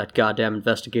dollars for that goddamn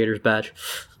investigator's badge.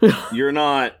 you're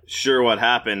not sure what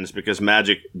happens because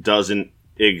magic doesn't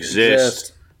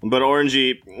exist. But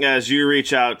Orangey, as you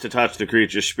reach out to touch the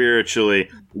creature spiritually,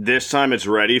 this time it's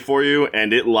ready for you,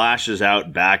 and it lashes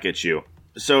out back at you.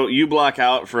 So you black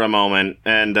out for a moment,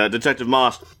 and Detective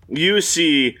Moss, you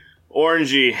see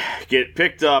Orangey get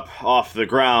picked up off the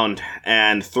ground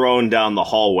and thrown down the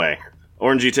hallway.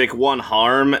 Orangey, take 1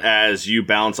 harm as you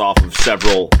bounce off of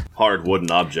several hard wooden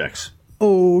objects.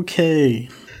 Okay.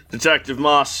 Detective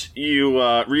Moss, you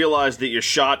realize that your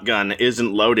shotgun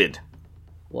isn't loaded.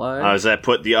 What? As I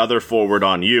put the other forward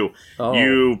on you. Oh.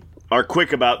 You are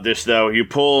quick about this, though. You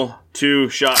pull 2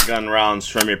 shotgun rounds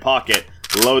from your pocket,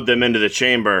 load them into the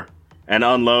chamber, and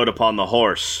unload upon the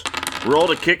horse. Roll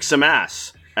to kick some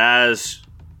ass as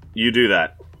you do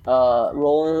that.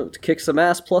 Rolling to kick some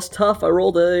ass plus tough. I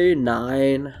rolled a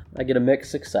 9. I get a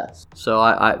mixed success. So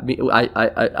I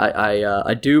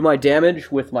do my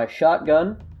damage with my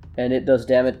shotgun, and it does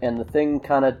damage. And the thing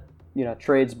kind of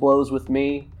trades blows with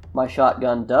me. My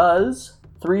shotgun does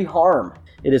 3 harm.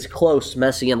 It is close,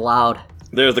 messy, and loud.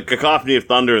 There's the cacophony of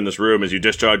thunder in this room as you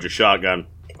discharge your shotgun.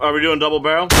 Are we doing double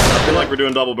barrel? I feel like we're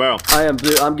doing double barrel. I'm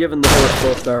giving the horse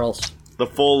both barrels. The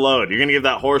full load. You're gonna give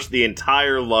that horse the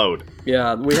entire load.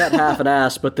 Yeah, we had half an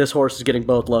ass, but this horse is getting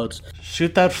both loads.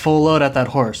 Shoot that full load at that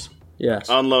horse. Yes.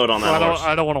 Unload on that horse.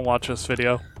 I don't want to watch this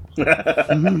video.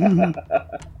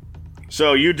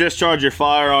 So you discharge your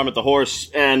firearm at the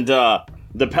horse, and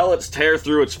the pellets tear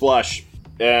through its flesh,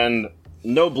 and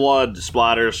no blood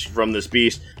splatters from this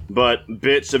beast, but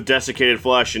bits of desiccated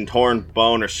flesh and torn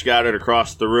bone are scattered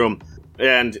across the room.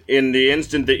 And in the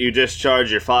instant that you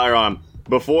discharge your firearm,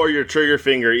 before your trigger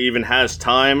finger even has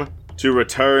time to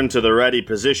return to the ready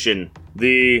position,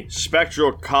 the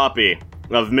spectral copy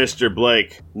of Mr.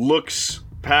 Blake looks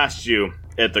past you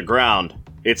at the ground.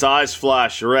 Its eyes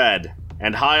flash red,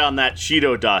 and high on that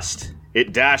Cheeto dust,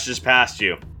 it dashes past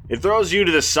you. It throws you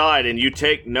to the side and you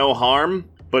take no harm,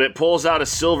 but it pulls out a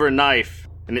silver knife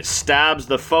and it stabs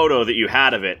the photo that you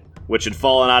had of it, which had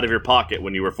fallen out of your pocket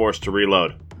when you were forced to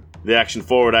reload. The action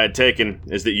forward I had taken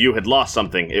is that you had lost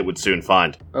something it would soon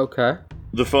find. Okay.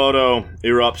 The photo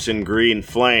erupts in green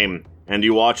flame, and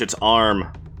you watch its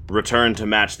arm return to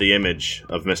match the image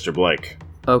of Mr. Blake.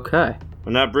 Okay.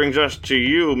 And that brings us to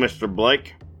you, Mr.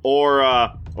 Blake, or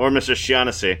Mr.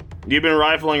 Shaughnessy. You've been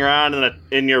rifling around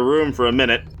in your room for a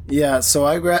minute. Yeah, so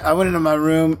I went into my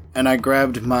room and I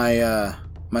grabbed my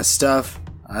my stuff.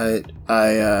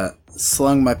 I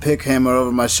slung my pick hammer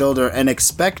over my shoulder and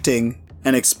expecting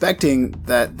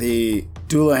that the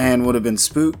Doulahan would have been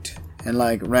spooked and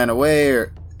ran away,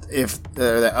 or if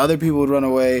the other people would run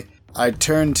away. I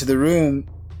turned to the room,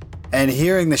 and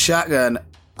hearing the shotgun,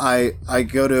 I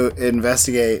go to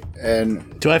investigate,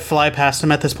 and Do I fly past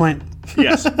him at this point?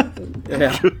 Yes.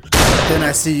 Yeah. then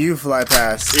I see you fly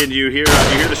past. And you hear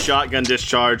the shotgun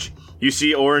discharge. You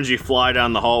see Orangey fly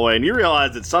down the hallway, and you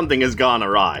realize that something has gone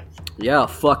awry. Yeah,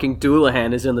 fucking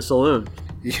Doulahan is in the saloon.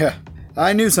 Yeah,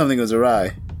 I knew something was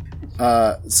awry.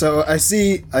 So I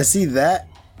see that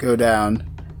go down.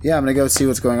 Yeah, I'm gonna go see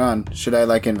what's going on. Should I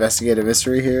investigate a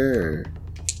mystery here, or?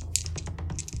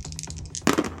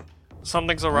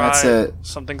 Something's a That's rye, it.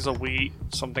 something's a wheat,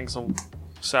 something's a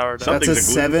sourdough. Something's That's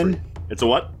a 7. It's a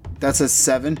what? That's a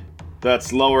 7.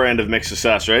 That's lower end of mixed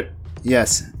success, right?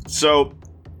 Yes. So,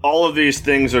 all of these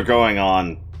things are going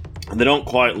on. They don't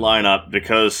quite line up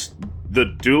because the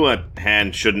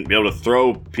Doulahan shouldn't be able to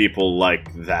throw people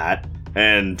like that.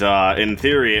 And in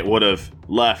theory, it would have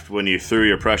left when you threw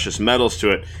your precious metals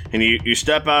to it. And you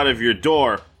step out of your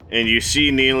door, and you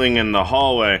see kneeling in the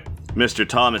hallway Mr.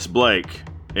 Thomas Blake.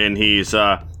 And he's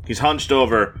hunched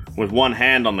over with one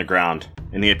hand on the ground,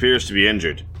 and he appears to be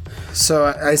injured. So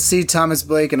I see Thomas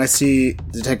Blake and I see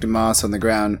Detective Moss on the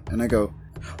ground, and I go,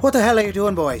 "What the hell are you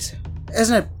doing, boys?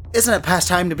 Isn't it past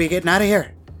time to be getting out of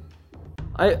here?"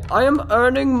 I am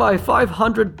earning my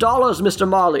 $500, Mr.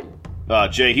 Marley.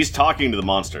 Jay, he's talking to the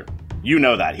monster. You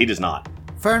know that. He does not.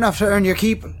 Fair enough to earn your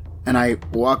keep. And I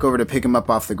walk over to pick him up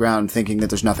off the ground, thinking that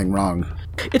there's nothing wrong.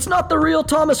 It's not the real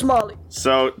Thomas Molly.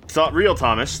 So, real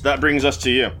Thomas, that brings us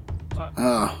to you.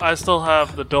 I still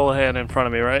have the Dullahan in front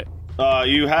of me, right?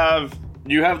 You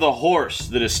have the horse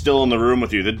that is still in the room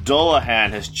with you. The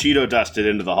Dullahan has Cheeto dusted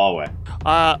into the hallway.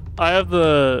 I have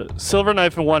the silver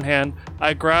knife in one hand.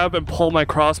 I grab and pull my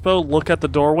crossbow, look at the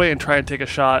doorway, and try and take a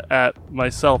shot at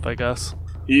myself, I guess.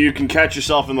 You can catch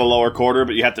yourself in the lower quarter,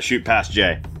 but you have to shoot past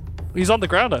Jay. He's on the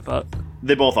ground, I thought.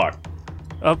 They both are.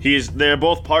 Oh. They're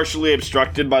both partially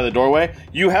obstructed by the doorway.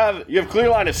 You have clear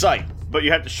line of sight, but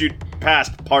you have to shoot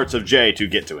past parts of Jay to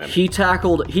get to him. He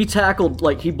tackled,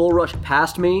 like, he bull rushed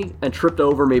past me and tripped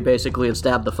over me, basically, and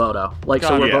stabbed the photo. Like,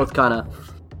 so we're both kind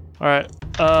of... Alright,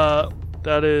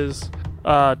 that is,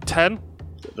 10.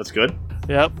 That's good.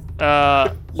 Yep.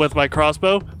 With my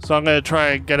crossbow. So I'm gonna try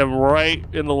and get him right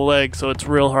in the leg so it's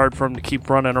real hard for him to keep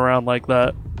running around like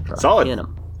that. Solid.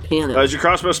 Pin him. Is your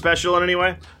crossbow special in any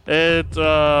way? It's,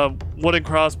 wooden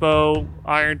crossbow,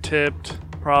 iron tipped,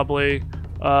 probably.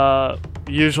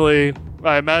 Usually,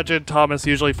 I imagine Thomas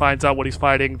usually finds out what he's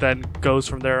fighting, then goes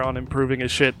from there on improving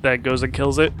his shit, then goes and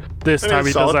kills it. This time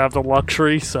he doesn't have the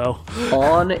luxury, so...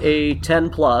 On a 10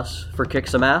 plus for kick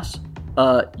some ass,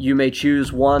 you may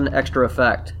choose one extra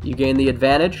effect. You gain the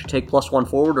advantage, take +1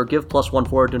 forward, or give +1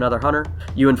 forward to another hunter.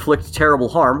 You inflict terrible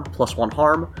harm, +1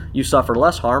 harm. You suffer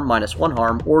less harm, -1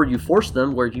 harm. Or you force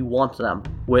them where you want them,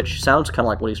 which sounds kind of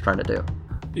like what he's trying to do.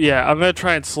 Yeah, I'm gonna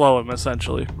try and slow him,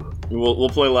 essentially. We'll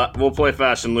play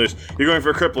fast and loose. You're going for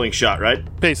a crippling shot, right?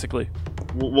 Basically.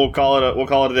 We'll call it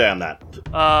a day on that.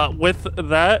 With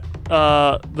that,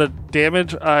 the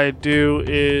damage I do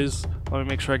is... Let me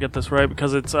make sure I get this right,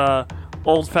 because it's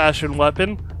old-fashioned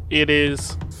weapon. It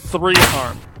is 3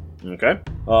 harm. Okay.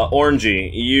 Orangey,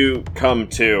 you come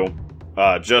to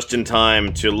just in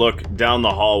time to look down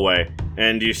the hallway,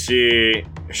 and you see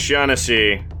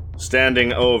Shaughnessy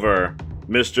standing over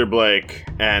Mr. Blake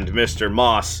and Mr.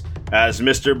 Moss as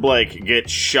Mr. Blake gets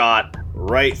shot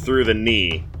right through the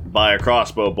knee by a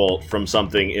crossbow bolt from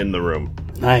something in the room.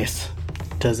 Nice.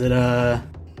 Does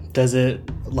it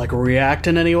like react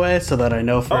in any way so that I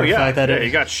know for a fact that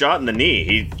he got shot in the knee.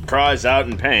 He cries out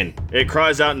in pain. It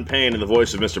cries out in pain in the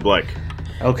voice of Mr. Blake.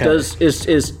 Okay. Is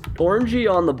Orangey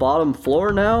on the bottom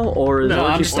floor now, or is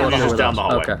Orangey still Orangey's down the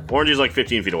hallway. Okay. Orangey's like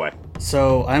 15 feet away.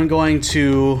 So I'm going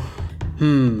to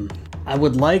I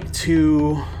would like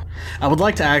to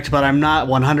act, but I'm not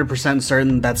 100%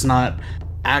 certain that's not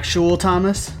actual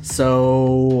Thomas.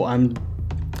 So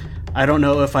I don't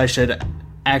know if I should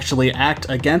actually act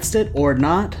against it or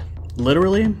not,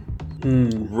 literally.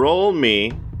 Roll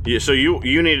me. So you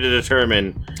need to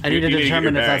determine. I need to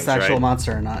determine if that's the actual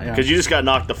monster or not. Yeah. Because you just got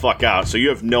knocked the fuck out, so you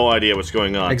have no idea what's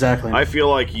going on. Exactly. I feel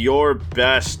like your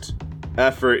best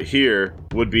effort here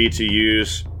would be to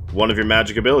use one of your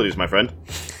magic abilities, my friend.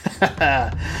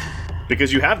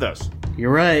 Because you have those.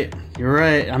 You're right.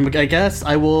 I guess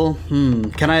I will.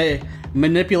 Can I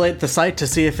manipulate the sight to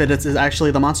see if it is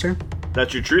actually the monster?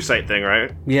 That's your true sight thing,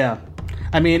 right? Yeah.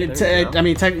 I mean, it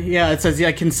says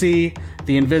I can see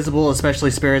the invisible,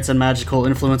 especially spirits and magical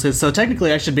influences. So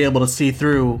technically, I should be able to see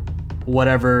through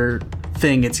whatever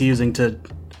thing it's using to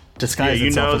disguise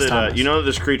itself as Thomas. You know that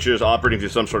this creature is operating through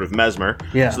some sort of mesmer.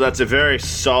 Yeah. So that's a very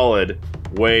solid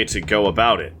way to go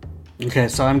about it. Okay,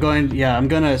 so I'm going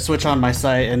to switch on my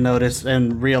sight and notice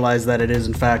and realize that it is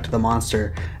in fact the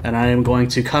monster, and I am going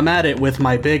to come at it with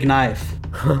my big knife.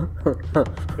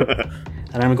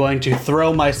 And I'm going to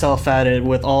throw myself at it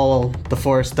with all the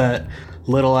force that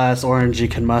little ass Orangey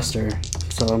can muster.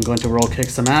 So I'm going to roll kick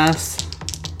some ass.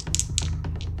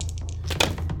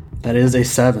 That is a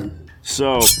 7.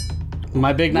 So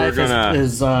my big knife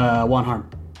is 1 harm.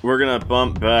 We're gonna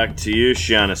bump back to you,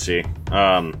 Shaughnessy.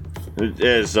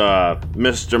 As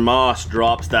Mr. Moss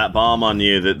drops that bomb on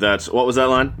you, that's what was that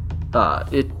line?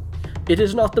 It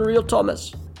is not the real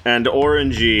Thomas. And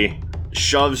Orangey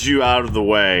shoves you out of the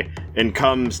way and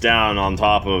comes down on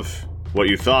top of what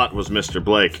you thought was Mr.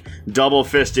 Blake, double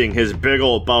fisting his big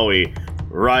old Bowie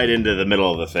right into the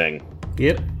middle of the thing.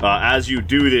 Yep. As you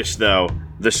do this, though,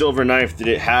 the silver knife that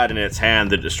it had in its hand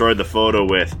that destroyed the photo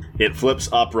with, it flips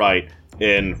upright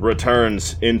and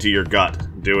returns into your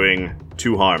gut, doing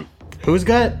 2 harm. Whose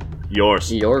gut?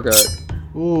 Yours. Your gut.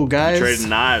 Ooh, guys. Trading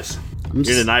knives.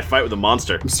 You're in a knife fight with a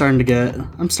monster. I'm starting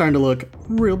to look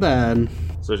real bad.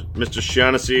 So, Mr.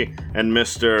 Shaughnessy and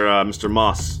Mr.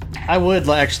 Moss. I would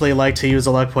actually like to use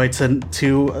a luck point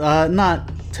to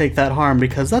not take that harm,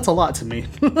 because that's a lot to me.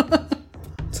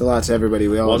 It's a lot to everybody.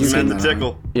 We all Wasn't seen meant to that,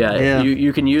 tickle. Yeah.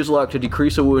 You can use luck to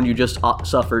decrease a wound you just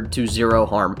suffered to 0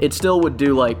 harm. It still would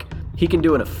do, like, he can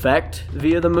do an effect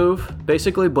via the move,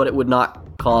 basically, but it would not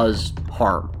cause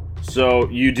harm. So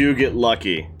you do get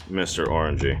lucky, Mr.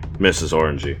 Orangey. Mrs.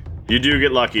 Orangey. You do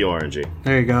get lucky, Orangey.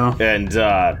 There you go. And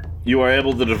you are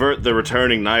able to divert the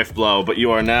returning knife blow, but you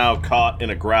are now caught in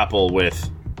a grapple with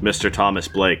Mr. Thomas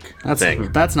Blake.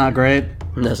 That's not great.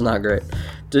 That's not great.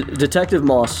 Detective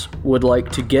Moss would like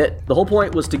to get... The whole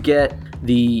point was to get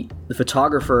the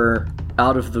photographer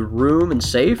out of the room and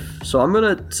safe. So I'm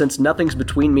going to, since nothing's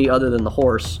between me other than the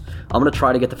horse, I'm going to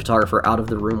try to get the photographer out of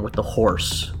the room with the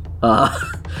horse.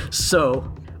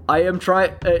 So I am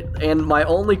trying... and my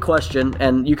only question,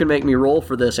 and you can make me roll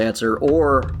for this answer,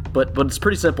 but it's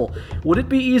pretty simple. Would it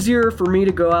be easier for me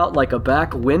to go out like a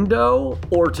back window,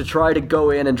 or to try to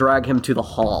go in and drag him to the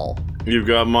hall? You've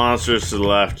got monsters to the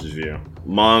left of you,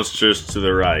 monsters to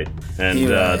the right, and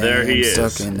there he is,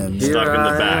 stuck in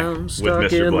the back with stuck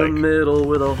Mr. in Blake. the middle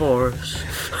with a horse.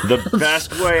 The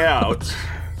best way out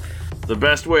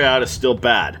is still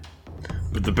bad,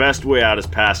 but the best way out is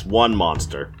past one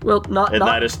monster, Well,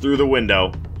 that is through the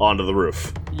window onto the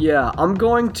roof. Yeah, I'm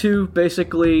going to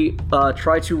basically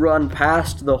try to run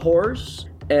past the horse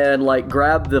and like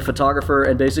grab the photographer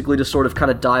and basically just sort of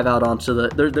kind of dive out onto the.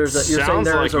 You're saying Sounds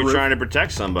there like is a you're roof. trying to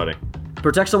protect somebody.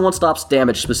 Protect someone stops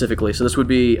damage specifically, so this would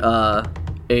be a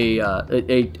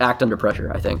act under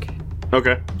pressure, I think.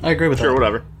 Okay. I agree with that. Sure,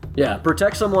 whatever. Yeah,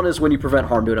 protect someone is when you prevent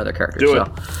harm to another character. Do it.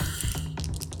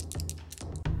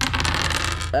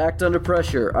 Act under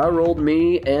pressure. I rolled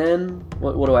me, and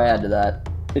what do I add to that?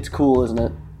 It's cool, isn't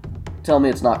it? Tell me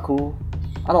it's not cool.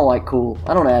 I don't like cool.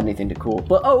 I don't add anything to cool.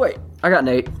 But oh wait, I got an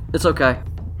 8. It's okay.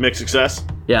 Mixed success.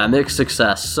 Yeah, mixed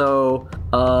success. So,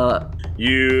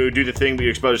 You do the thing, but you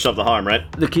expose yourself to harm, right?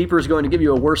 the keeper is going to give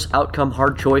you a worse outcome,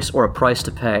 hard choice, or a price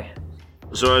to pay.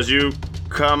 So as you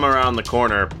come around the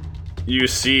corner, you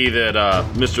see that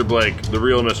Mr. Blake, the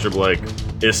real Mr. Blake,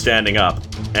 is standing up,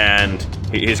 and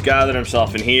he's gathered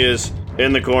himself, and he is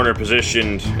in the corner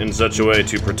positioned in such a way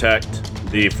to protect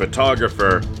the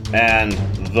photographer, and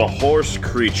the horse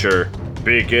creature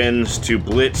begins to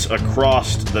blitz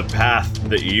across the path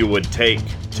that you would take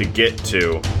to get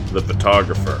to the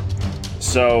photographer.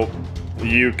 So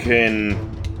you can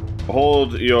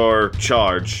hold your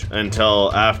charge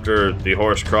until after the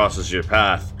horse crosses your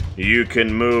path. You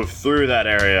can move through that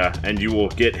area and you will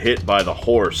get hit by the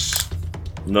horse.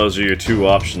 And those are your two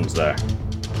options there.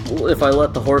 Well, if I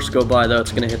let the horse go by, though,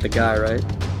 it's going to hit the guy, right?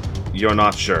 You're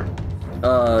not sure.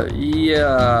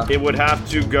 Yeah. It would have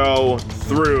to go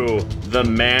through the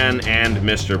man and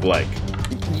Mr. Blake.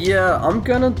 Yeah, I'm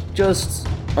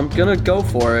gonna go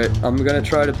for it. I'm gonna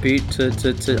try to beat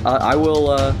I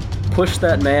will push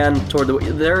that man toward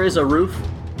there is a roof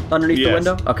underneath the Yes.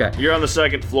 window? Okay. You're on the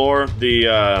second floor.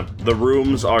 The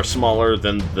rooms are smaller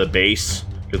than the base,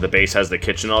 because the base has the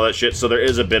kitchen and all that shit, so there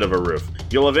is a bit of a roof.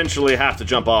 You'll eventually have to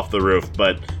jump off the roof,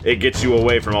 but it gets you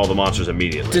away from all the monsters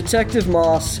immediately. Detective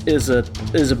Moss is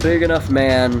a big enough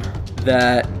man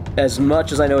that, as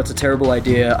much as I know it's a terrible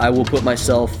idea, I will put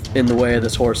myself in the way of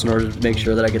this horse in order to make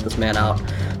sure that I get this man out.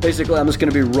 Basically, I'm just going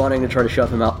to be running to try to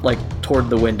shove him out, like, toward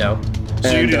the window.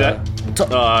 So you do that.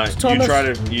 Thomas,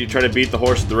 You try to beat the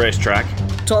horse at the racetrack.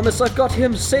 Thomas, I've got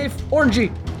him safe.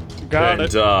 Orangey. Got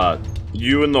it. And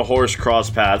you and the horse cross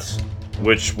paths,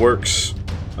 which works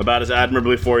about as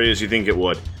admirably for you as you think it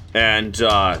would. And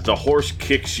the horse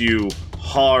kicks you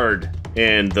hard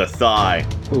in the thigh.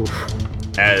 Oof.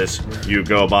 As you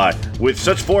go by, with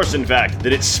such force, in fact,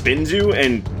 that it spins you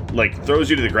and like throws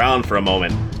you to the ground for a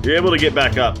moment. You're able to get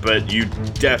back up, but you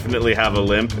definitely have a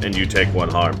limp and you take one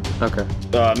harm. Okay.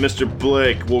 Mr.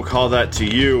 Blake, we'll call that to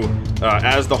you.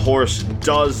 As the horse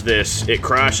does this, it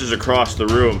crashes across the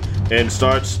room and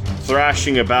starts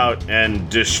thrashing about and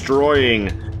destroying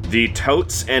the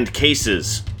totes and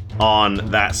cases on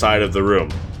that side of the room.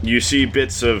 You see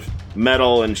bits of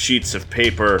metal and sheets of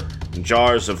paper,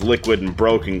 jars of liquid and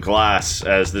broken glass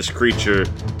as this creature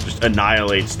just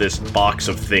annihilates this box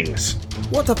of things.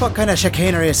 What the fuck kind of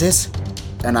chicanery is this?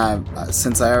 And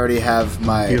since I already have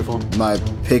my Beautiful. my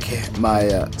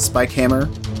spike hammer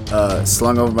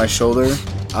slung over my shoulder,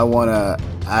 I want to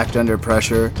act under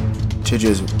pressure to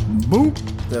just boop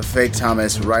the fake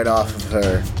Thomas right off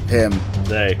of him,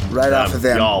 They Right off of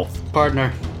them. Y'all.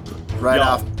 Partner. right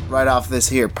Y'all. off this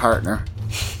here partner,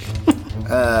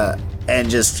 and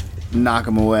just knock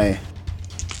him away.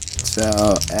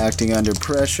 So acting under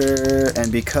pressure,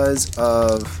 and because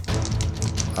of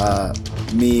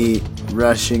me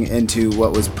rushing into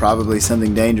what was probably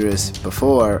something dangerous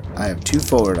before, I have 2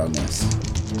 forward on this.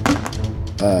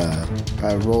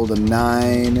 I rolled a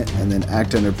 9, and then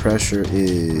act under pressure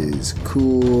is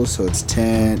cool, so it's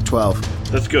 10,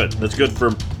 12. That's good. That's good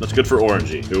for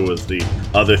Orangey, who was the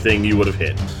other thing you would have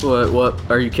hit. What?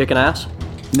 Are you kicking ass?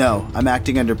 No, I'm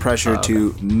acting under pressure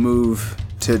to move,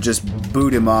 to just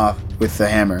boot him off with the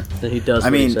hammer. Then he does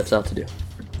what he sets out to do.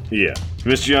 Yeah.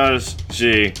 Miss Giannis,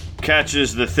 she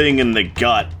catches the thing in the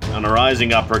gut on a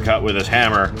rising uppercut with his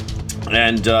hammer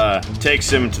and takes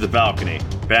him to the balcony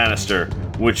banister,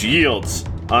 which yields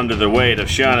under the weight of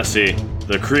Shaughnessy,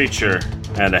 the creature,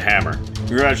 and a hammer.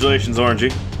 Congratulations,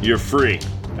 Orangey. You're free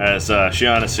as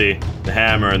Shaughnessy, the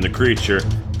hammer, and the creature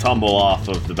tumble off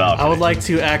of the balcony. I would like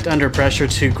to act under pressure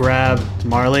to grab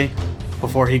Marley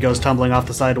before he goes tumbling off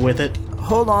the side with it.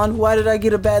 Hold on, why did I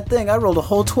get a bad thing? I rolled a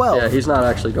whole 12. Yeah, he's not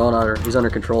actually going under. He's under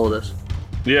control of this.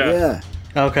 Yeah.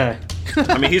 Okay.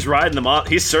 I mean, he's riding them on.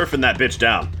 He's surfing that bitch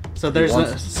down. So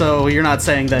so you're not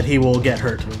saying that he will get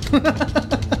hurt.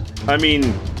 I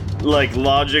mean, like,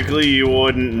 logically you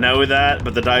wouldn't know that,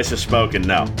 but the dice have spoken,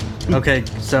 no. Okay,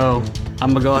 so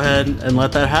I'm gonna go ahead and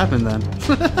let that happen then.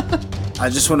 I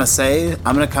just want to say,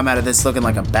 I'm going to come out of this looking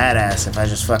like a badass if I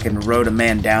just fucking rode a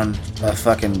man down a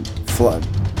fucking flood.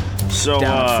 So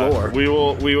floor. we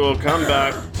will come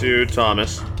back to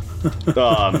Thomas,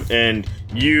 and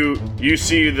you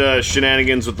see the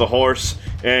shenanigans with the horse,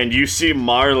 and you see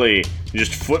Marley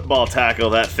just football tackle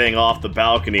that thing off the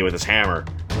balcony with his hammer.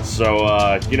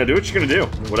 So do what you're gonna do,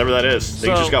 whatever that is.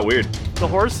 Things just got weird. The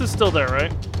horse is still there,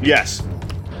 right? Yes.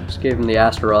 Just gave him the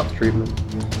Astaroth treatment.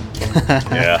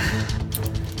 Yeah.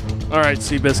 All right,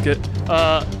 Seabiscuit.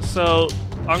 So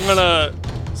I'm gonna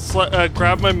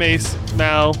grab my mace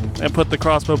now and put the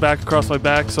crossbow back across my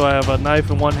back, so I have a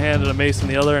knife in one hand and a mace in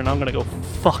the other, and I'm gonna go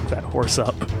fuck that horse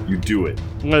up. You do it.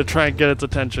 I'm gonna try and get its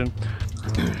attention.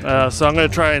 So I'm gonna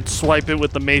try and swipe it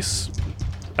with the mace.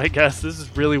 I guess this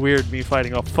is really weird, me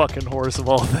fighting a fucking horse of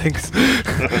all things.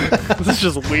 This is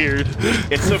just weird.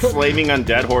 It's a flaming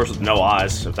undead horse with no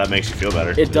eyes, if that makes you feel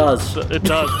better. It does. It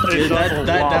does. It does a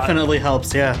That lot. definitely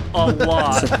helps, yeah. A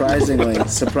lot.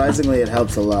 Surprisingly, it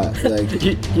helps a lot. Like,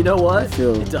 You know what?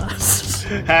 feel- It does.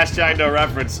 Hashtag no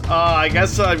reference. I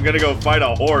guess I'm gonna go fight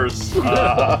a horse.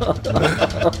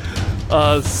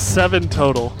 7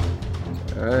 total.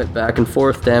 All right, back and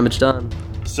forth, damage done.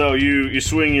 So you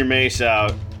swing your mace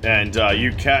out, and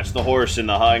you catch the horse in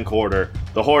the hind quarter.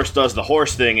 The horse does the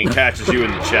horse thing and catches you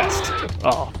in the chest.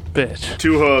 Oh, bitch.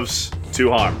 2 hooves, 2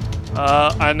 harm.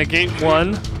 I negate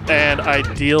 1, and I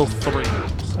deal 3.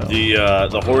 So.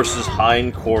 The horse's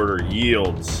hind quarter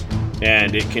yields,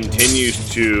 and it continues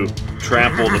to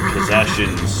trample the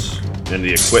possessions and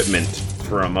the equipment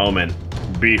for a moment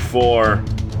before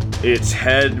its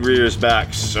head rears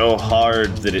back so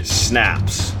hard that it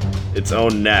snaps its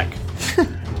own neck.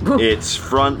 Its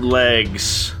front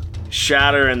legs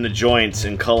shatter in the joints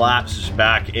and collapses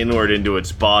back inward into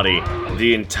its body.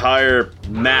 The entire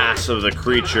mass of the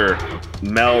creature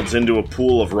melds into a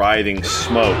pool of writhing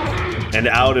smoke, and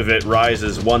out of it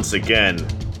rises once again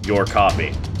your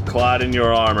copy, clad in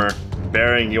your armor,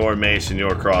 bearing your mace and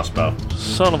your crossbow.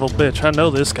 Son of a bitch, I know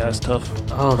this guy's tough.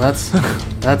 Oh, that's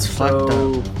fucked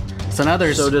up. So now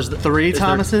there's 3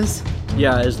 Thomases?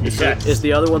 Yeah, Yes. is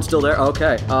the other one still there?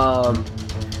 Okay.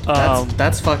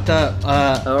 That's fucked up.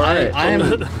 All right.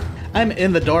 I'm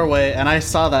in the doorway and I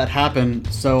saw that happen,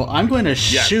 so I'm going to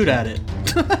shoot at it.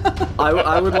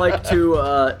 I would like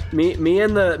to. Me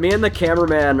and the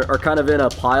cameraman are kind of in a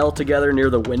pile together near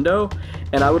the window,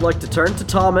 and I would like to turn to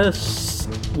Thomas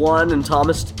 1 and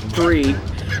Thomas 3,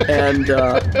 and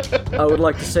I would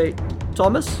like to say,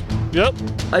 Thomas, Yep.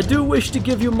 I do wish to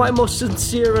give you my most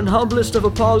sincere and humblest of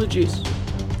apologies.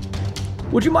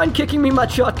 Would you mind kicking me my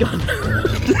shotgun?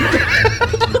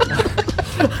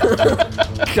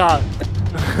 God.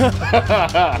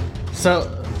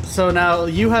 So now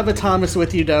you have a Thomas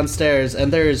with you downstairs,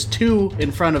 and there is 2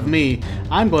 in front of me.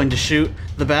 I'm going to shoot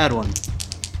the bad one.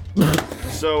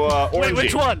 So, Wait, Orangey.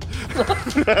 which one?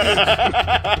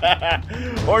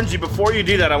 Orangey, before you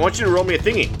do that, I want you to roll me a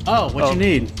thingy. Oh, what you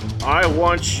need? I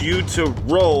want you to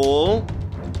roll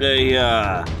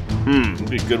a,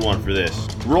 be a good one for this.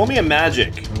 Roll me a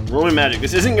magic. Roll me magic.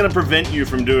 This isn't going to prevent you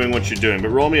from doing what you're doing, but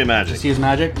roll me a magic. Just use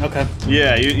magic? Okay.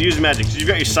 Yeah, use magic. So you've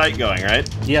got your sight going, right?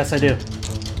 Yes, I do.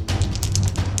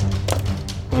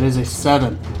 That is a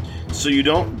 7. So you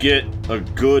don't get a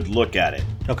good look at it,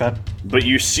 Okay. but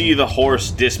you see the horse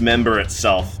dismember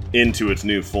itself into its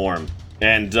new form.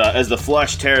 And as the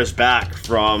flesh tears back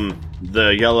from the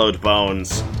yellowed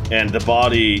bones and the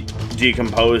body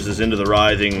decomposes into the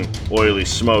writhing, oily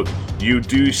smoke, you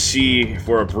do see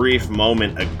for a brief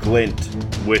moment a glint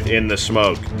within the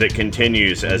smoke that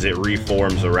continues as it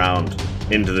reforms around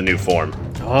into the new form.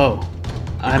 Oh,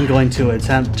 I'm going to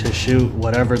attempt to shoot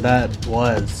whatever that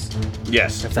was.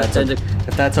 Yes. If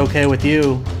that's okay with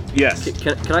you. Yes.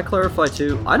 Can I clarify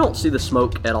too? I don't see the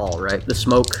smoke at all, right? The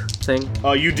smoke thing?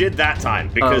 You did that time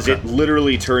because okay. it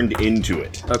literally turned into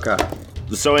it. Okay.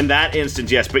 So in that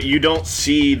instance, yes, but you don't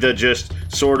see the just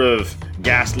sort of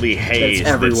ghastly haze. It's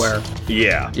everywhere.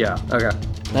 Yeah. Yeah, okay.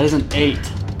 That is an 8.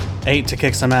 8 to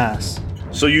kick some ass.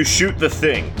 So you shoot the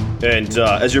thing, and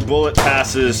as your bullet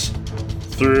passes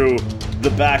through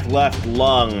the back left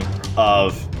lung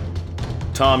of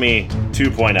Tommy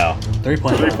 2.0. 3.0.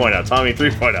 3.0. Tommy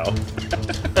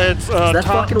 3.0. It's Has that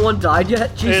fucking one died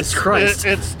yet? Jesus Christ.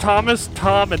 It's Thomas,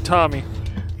 Tom, and Tommy.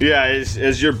 Yeah,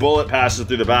 as your bullet passes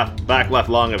through the back left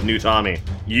lung of new Tommy,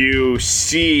 you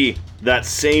see that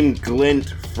same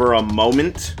glint for a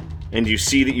moment, and you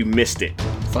see that you missed it.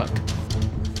 Fuck.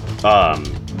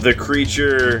 The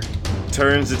creature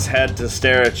turns its head to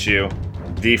stare at you,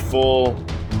 the full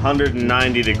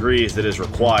 190 degrees that is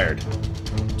required.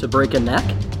 To break a neck?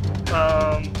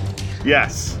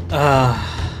 Yes.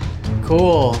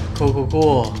 Cool.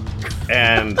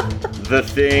 And the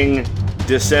thing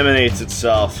disseminates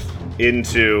itself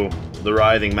into the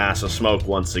writhing mass of smoke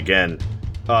once again.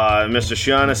 Mr.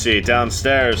 Shaughnessy,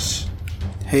 downstairs.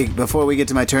 Hey, before we get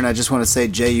to my turn, I just want to say,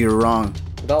 Jay, you're wrong.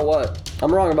 About what?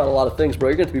 I'm wrong about a lot of things, bro.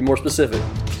 You're going to be more specific.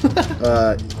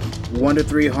 1 to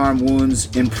 3 harm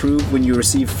wounds improve when you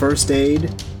receive first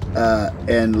aid,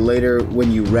 and later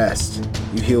when you rest.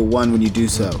 You heal 1 when you do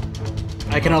so.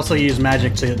 I can also use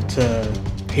magic to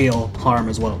heal harm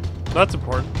as well. That's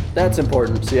important. That's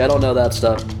important. See, I don't know that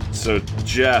stuff. So,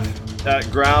 Jeff,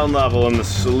 at ground level in the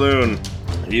saloon,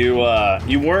 you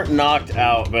weren't knocked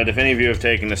out, but if any of you have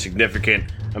taken a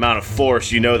significant amount of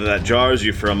force, you know that jars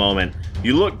you for a moment.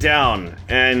 You look down,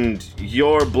 and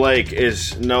your Blake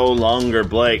is no longer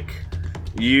Blake.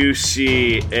 You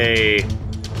see a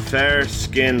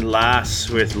fair-skinned lass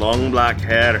with long black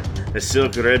hair, a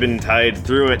silk ribbon tied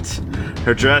through it.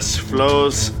 Her dress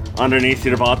flows underneath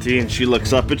your body, and she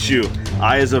looks up at you,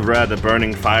 eyes of red, a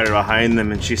burning fire behind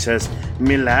them, and she says,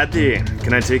 "Me laddie,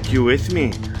 can I take you with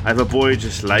me? I have a boy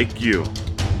just like you."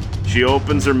 She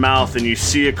opens her mouth, and you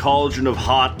see a cauldron of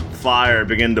hot fire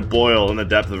begin to boil in the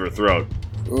depth of her throat.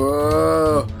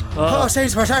 Whoa! Oh,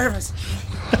 saves for service!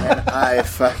 And I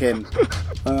fucking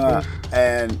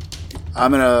and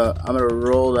I'm gonna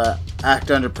roll to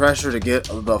act under pressure to get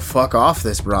the fuck off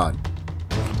this broad.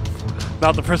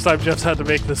 Not the first time Jeff's had to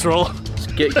make this roll.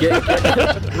 Get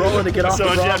rolling to get off So,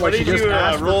 the Jeff, broad what like you did just you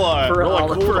asked roll a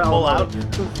cool to pull out?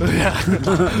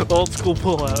 Yeah. Old school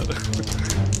pullout.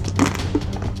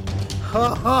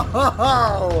 Ho ho ho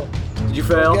ho! Did you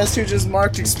fail? Guess who just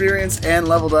marked experience and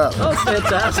leveled up? Oh,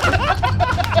 fantastic.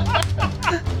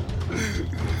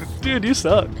 Dude, you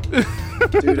suck.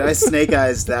 Dude, I snake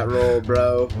eyes that roll,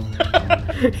 bro.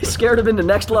 He scared him into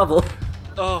next level.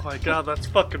 Oh my god, that's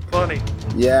fucking funny.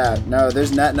 Yeah, no,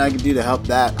 there's nothing I can do to help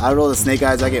that. I roll the snake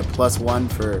eyes, I get +1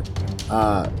 for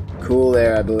cool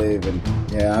there, I believe, and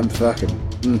yeah, I'm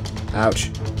fucking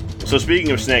ouch. So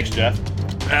speaking of snakes, Jeff,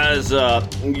 as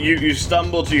you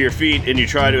stumble to your feet and you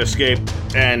try to escape,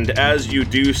 and as you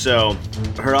do so,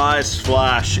 her eyes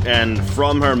flash, and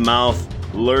from her mouth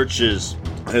lurches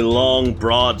a long,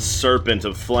 broad serpent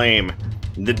of flame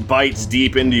that bites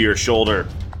deep into your shoulder,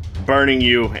 burning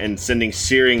you and sending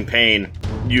searing pain.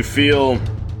 You feel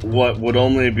what would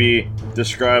only be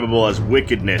describable as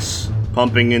wickedness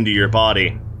pumping into your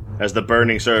body as the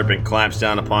burning serpent clamps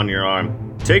down upon your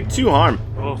arm. Take 2 harm.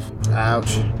 Oof.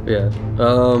 Ouch. Yeah.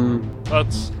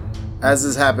 That's... As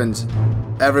this happens,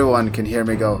 everyone can hear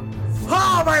me go,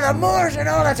 "Oh, by the moors and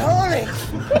all that's holy!"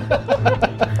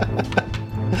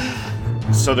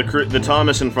 So the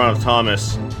Thomas in front of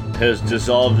Thomas has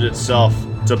dissolved itself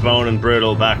to bone and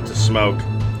brittle back to smoke,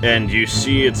 and you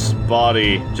see its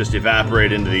body just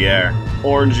evaporate into the air.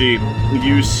 Orangey,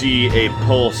 you see a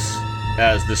pulse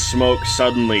as the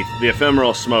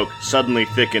ephemeral smoke suddenly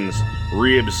thickens,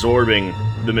 reabsorbing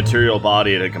the material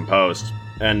body it had composed.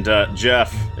 And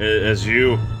Jeff, as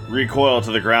you recoil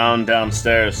to the ground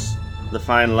downstairs, the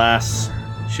fine lass,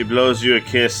 she blows you a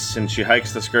kiss, and she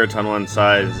hikes the skirt on one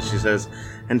side, and she says,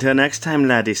 "Until next time,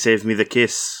 laddie, save me the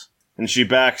kiss." And she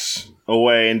backs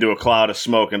away into a cloud of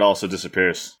smoke and also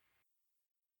disappears.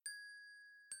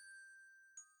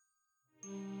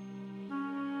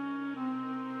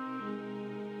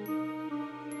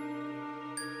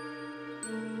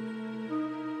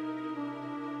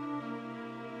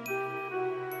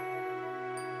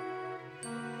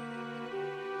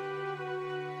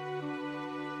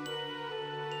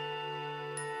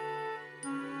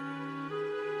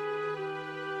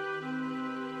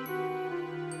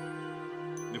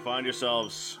 find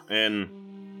yourselves in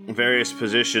various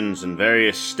positions and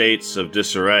various states of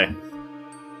disarray.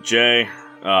 Jay,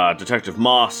 Detective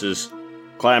Moss, is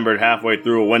clambered halfway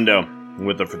through a window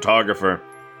with the photographer.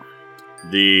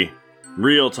 The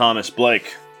real Thomas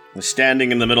Blake is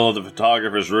standing in the middle of the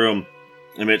photographer's room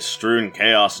amidst strewn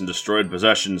chaos and destroyed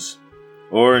possessions.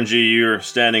 Orangey, you're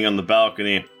standing on the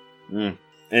balcony,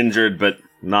 injured but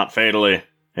not fatally.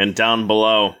 And down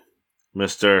below,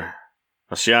 Mr.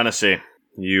 Oceanacy,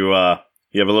 you have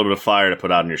a little bit of fire to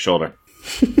put out on your shoulder.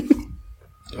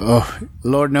 Oh,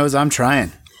 Lord knows I'm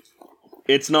trying.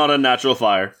 It's not a natural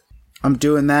fire. I'm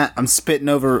doing that. I'm spitting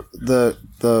over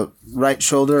the right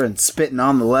shoulder and spitting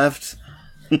on the left.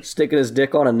 Sticking his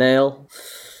dick on a nail.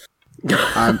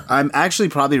 I'm actually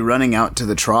probably running out to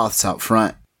the troughs out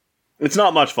front. It's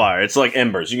not much fire. It's like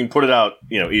embers. You can put it out,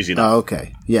 easy enough. Oh,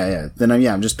 okay. Yeah. Then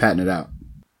I'm just patting it out.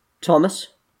 Thomas,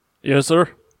 Yes, sir?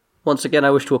 once again, I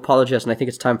wish to apologize, and I think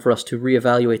it's time for us to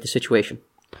reevaluate the situation.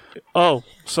 Oh,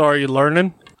 sorry, you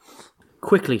learning?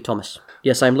 Quickly, Thomas.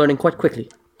 Yes, I'm learning quite quickly.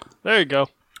 There you go.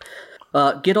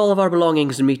 Get all of our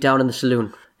belongings and meet down in the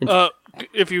saloon.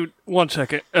 If you... 1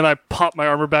 second. And I pop my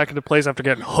armor back into place after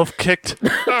getting hoof kicked. All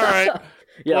right.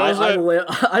 Yeah, What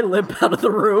was I limp out of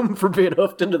the room for being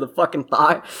hoofed into the fucking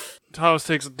thigh. Thomas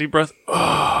takes a deep breath.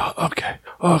 Oh, okay.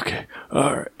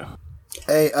 All right.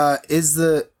 Hey, is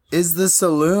the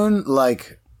saloon,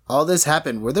 like, all this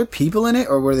happened, were there people in it,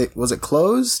 or was it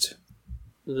closed?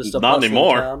 Is this a Not bustling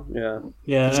anymore. town? Yeah.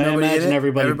 Yeah, There's I nobody in imagine it?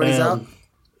 everybody's Everybody's bailed. out?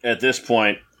 At this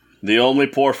point, the only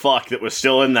poor fuck that was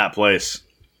still in that place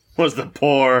was the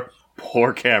poor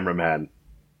cameraman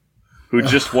who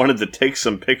just wanted to take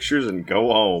some pictures and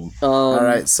go home. All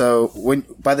right, so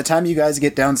by the time you guys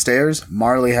get downstairs,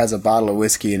 Marley has a bottle of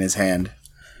whiskey in his hand,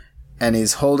 and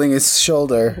he's holding his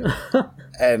shoulder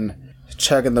and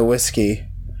chugging the whiskey,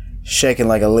 shaking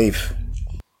like a leaf.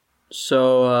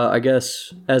 So, I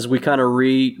guess, as we kind of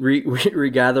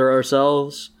regather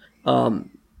ourselves,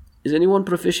 is anyone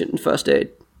proficient in first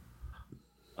aid?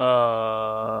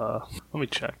 Let me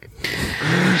check.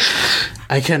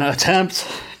 I can attempt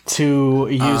to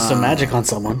use some magic on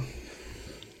someone.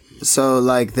 So,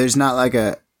 like, there's not like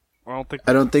I don't think...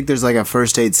 I don't think there's like a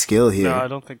first aid skill here. No, I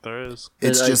don't think there is.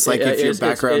 It's just like if your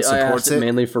background I supports asked it.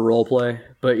 mainly for roleplay.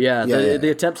 But yeah, Yeah. the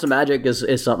attempts of magic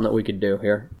is something that we could do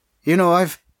here. You know,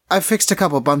 I've fixed a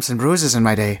couple bumps and bruises in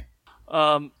my day.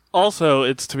 Also,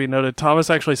 it's to be noted, Thomas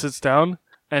actually sits down,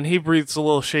 and he breathes a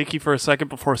little shaky for a second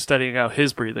before steadying out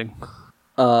his breathing.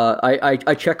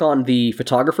 I check on the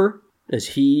photographer. Is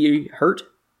he hurt?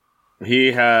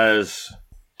 He has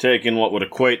taken what would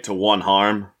equate to 1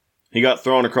 harm. He got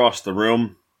thrown across the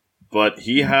room, but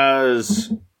he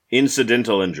has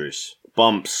incidental injuries.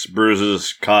 Bumps,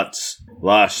 bruises, cuts,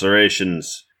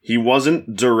 lacerations. He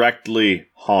wasn't directly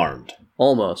harmed.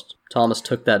 Almost. Thomas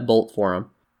took that bolt for him.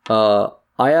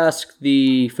 I asked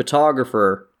the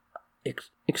photographer,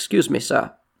 excuse me,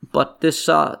 sir, but this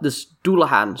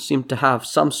Doulahan seemed to have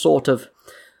some sort of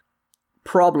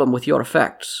problem with your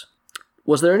effects.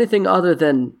 Was there anything other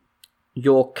than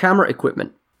your camera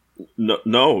equipment?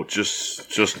 No,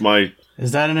 just my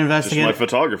Is that an just investigative? my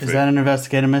photography. Is that an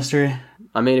investigative mystery?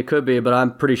 I mean, it could be, but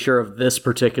I'm pretty sure of this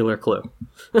particular clue.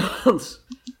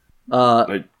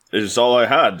 It's all I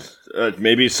had.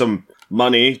 Maybe some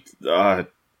money,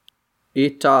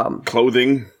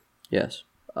 clothing. Yes.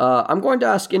 I'm going to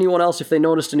ask anyone else if they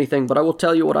noticed anything, but I will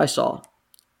tell you what I saw.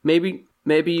 Maybe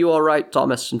you are right,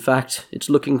 Thomas. In fact, it's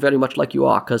looking very much like you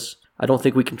are, because I don't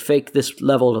think we can fake this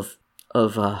level of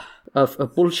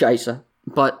bullshit.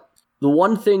 But the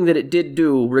one thing that it did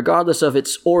do, regardless of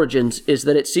its origins, is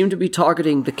that it seemed to be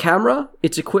targeting the camera,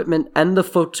 its equipment, and the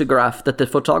photograph that the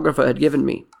photographer had given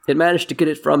me. It managed to get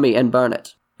it from me and burn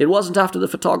it. It wasn't after the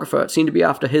photographer, it seemed to be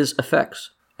after his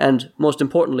effects. And, most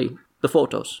importantly, the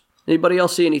photos. Anybody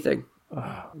else see anything?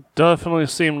 Definitely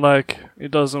seemed like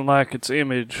it doesn't like its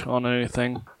image on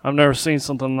anything. I've never seen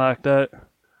something like that.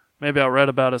 Maybe I read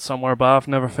about it somewhere, but I've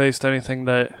never faced anything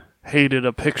that hated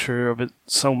a picture of it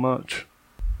so much.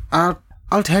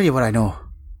 I'll tell you what I know,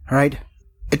 alright?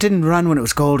 It didn't run when it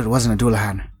was gold, it wasn't a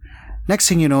Doulahan. Next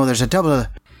thing you know, there's a double,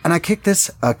 and I kicked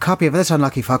a copy of this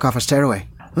unlucky fuck off a stairway.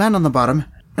 Land on the bottom,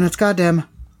 and it's goddamn...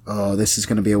 Oh, this is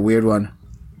gonna be a weird one.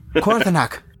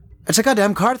 Korthanak. It's a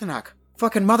goddamn Korthanak.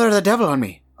 Fucking mother of the devil on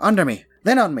me. Under me.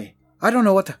 Then on me. I don't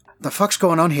know what the fuck's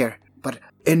going on here, but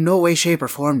in no way, shape, or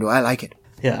form do I like it.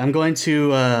 Yeah, I'm going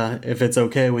to, if it's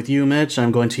okay with you, Mitch,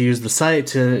 I'm going to use the site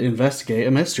to investigate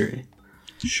a mystery.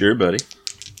 Sure, buddy.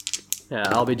 Yeah,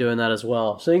 I'll be doing that as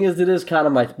well. Seeing as it is kind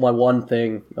of my one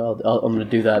thing, I'm going to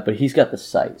do that. But he's got the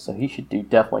site, so he should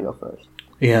definitely go first.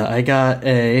 Yeah, I got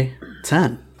a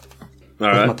 10. All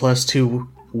with my right. +2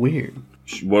 weird.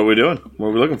 What are we doing? What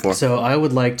are we looking for? So I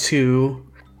would like to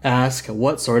ask,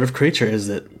 what sort of creature is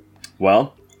it?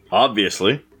 Well,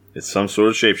 obviously, it's some sort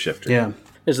of shapeshifter. Yeah.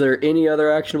 Is there any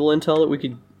other actionable intel that we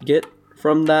could get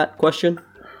from that question?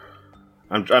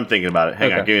 I'm thinking about it.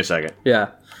 Hang on, Okay. give me a second. Yeah.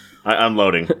 I'm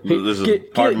loading. This is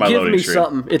part of my give loading me screen.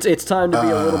 something. It's time to be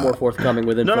a little more forthcoming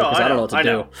with info No, because I don't know what to I do.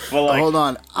 know. Well, like, Hold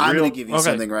on. I'm real- going to give you okay.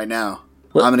 something right now.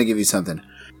 I'm going to give you something.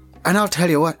 And I'll tell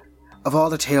you what. Of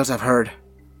all the tales I've heard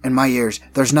in my years,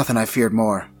 there's nothing I've feared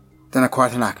more than a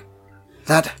Quartanac.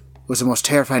 That was the most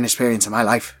terrifying experience of my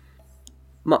life.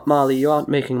 Molly, you aren't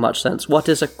making much sense. What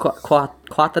is a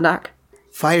Quathanac?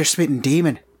 Fire-spitting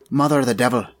demon. Mother of the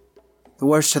devil. The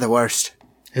worst of the worst.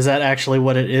 Is that actually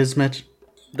what it is, Mitch?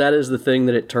 That is the thing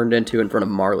that it turned into in front of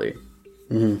Marley.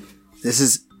 This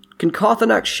is... Can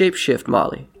Quathanac shapeshift,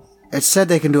 Molly? It's said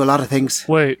they can do a lot of things.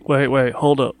 Wait.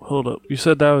 Hold up. You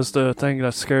said that was the thing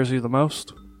that scares you the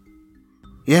most?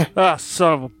 Yeah. Ah,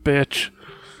 son of a bitch.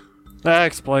 That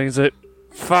explains it.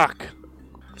 Fuck.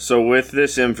 So with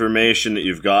this information that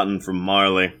you've gotten from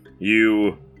Marley,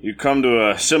 you come to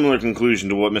a similar conclusion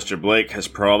to what Mr. Blake has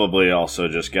probably also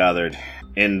just gathered,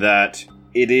 in that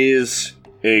it is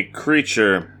a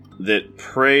creature that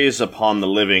preys upon the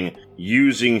living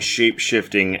using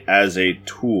shapeshifting as a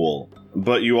tool.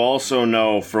 But you also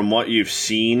know from what you've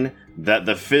seen that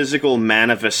the physical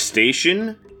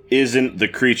manifestation isn't the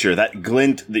creature. That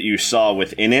glint that you saw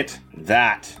within it,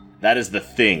 that is the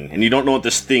thing. And you don't know what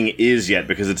this thing is yet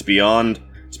because it's beyond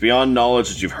knowledge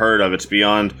that you've heard of. It's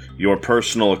beyond your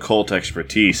personal occult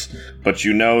expertise. But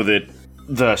you know that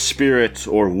the spirit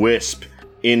or wisp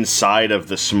inside of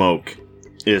the smoke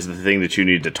is the thing that you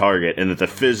need to target, and that the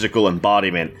physical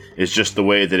embodiment is just the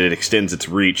way that it extends its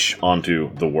reach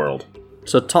onto the world.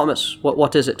 So, Thomas,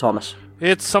 what is it, Thomas?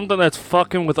 It's something that's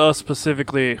fucking with us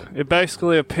specifically. It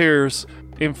basically appears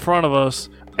in front of us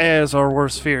as our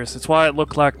worst fears. It's why it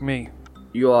looked like me.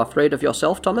 You are afraid of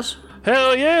yourself, Thomas?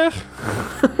 Hell yeah!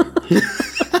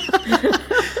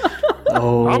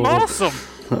 Oh. I'm awesome!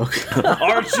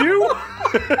 Aren't you?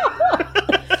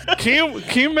 Can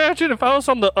you imagine if I was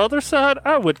on the other side?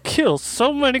 I would kill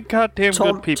so many goddamn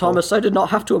good people. Thomas, I did not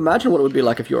have to imagine what it would be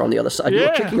like if you were on the other side. You were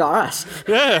Yeah. kicking our ass.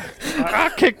 Yeah,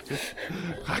 I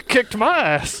kicked my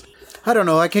ass. I don't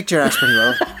know. I kicked your ass pretty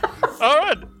well. All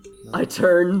right. I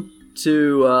turn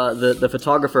to the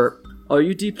photographer. Are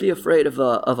you deeply afraid of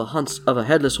a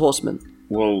headless horseman?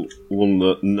 Well,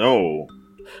 no.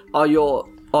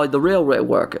 Are the railway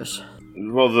workers?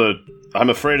 Well, I'm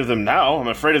afraid of them now. I'm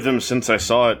afraid of them since I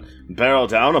saw it barrel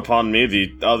down upon me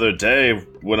the other day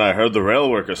when I heard the rail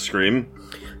worker scream.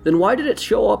 Then why did it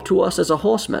show up to us as a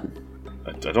horseman?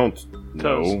 I don't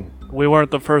know. We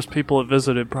weren't the first people it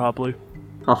visited, probably.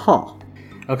 Uh-huh.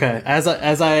 Okay, as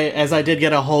I did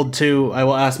get a hold too, I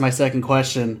will ask my second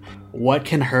question. What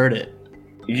can hurt it?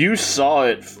 You saw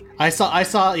it. I saw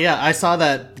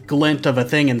that glint of a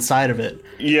thing inside of it.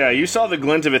 Yeah, you saw the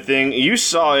glint of a thing. You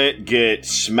saw it get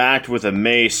smacked with a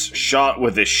mace, shot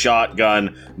with a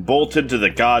shotgun, bolted to the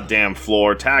goddamn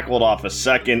floor, tackled off a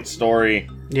second story.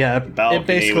 Yeah, Balcony it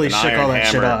basically with an shook iron all that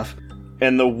shit hammer. off.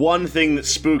 And the one thing that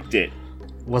spooked it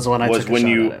Was when I was took a when shot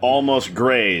you at it. almost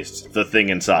grazed the thing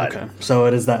inside. Okay, so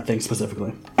it is that thing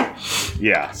specifically.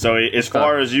 Yeah, so as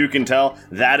far as you can tell,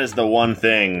 that is the one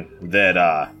thing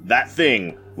that, that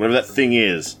thing, whatever that thing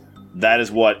is, that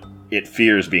is what it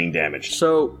fears being damaged.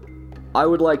 So, I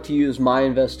would like to use my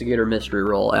investigator mystery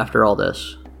roll after all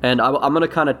this. And I'm going to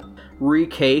kind of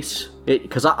recase it,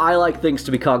 because I like things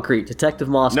to be concrete. Detective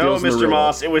Moss No, deals in the Mr. real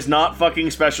Moss, it was not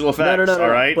fucking special effects, No.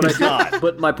 alright? But It's not.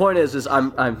 But my point is I'm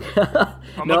look at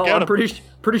I'm him.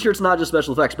 pretty sure it's not just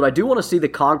special effects, but I do want to see the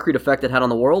concrete effect it had on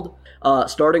the world.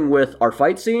 Starting with our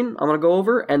fight scene, I'm gonna go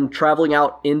over, and traveling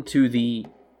out into the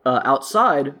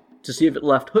outside to see if it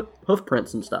left hoof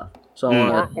prints and stuff.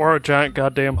 So Or a giant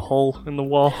goddamn hole in the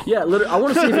wall. yeah, literally, I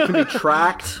want to see if it can be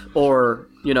tracked, or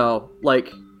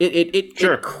like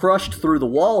it crushed through the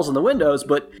walls and the windows,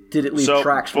 but did it leave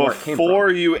tracks from where it came from?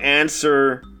 Before you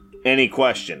answer any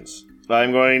questions,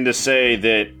 I'm going to say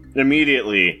that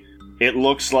immediately it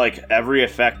looks like every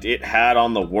effect it had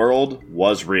on the world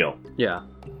was real. Yeah,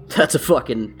 that's a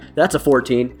 14. That's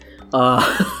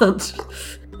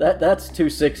 2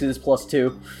 6s plus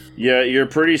 2. Yeah, you're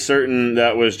pretty certain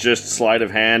that was just sleight of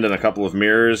hand and a couple of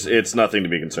mirrors. It's nothing to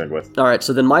be concerned with. All right,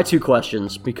 so then my 2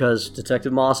 questions, because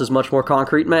Detective Moss is much more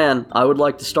concrete man. I would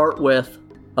like to start with,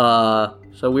 so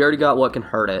we already got what can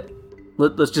hurt it.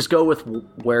 Let's just go with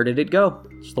where did it go?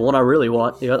 It's the one I really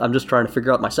want. Yeah, I'm just trying to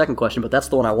figure out my second question, but that's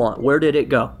the one I want. Where did it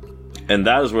go? And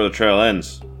that is where the trail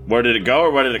ends. Where did it go,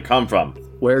 or where did it come from?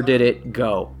 Where did it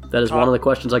go? That is one of the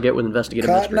questions I get with investigative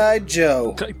mystery. Cotton-Eyed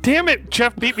Joe. Damn it,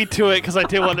 Jeff beat me to it because I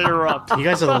didn't want to interrupt. You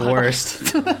guys are the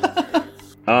worst.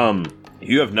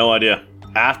 You have no idea.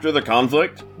 After the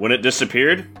conflict, when it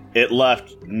disappeared, it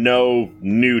left no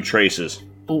new traces.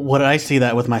 Would I see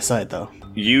that with my sight, though?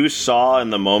 You saw in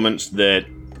the moments that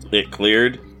it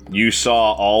cleared, you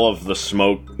saw all of the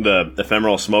smoke, the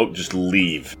ephemeral smoke, just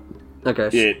leave. Okay.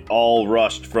 It all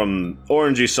rushed from...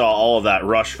 Orangey saw all of that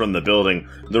rush from the building.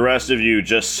 The rest of you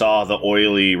just saw the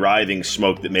oily, writhing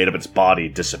smoke that made up its body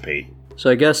dissipate. So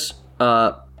I guess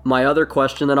my other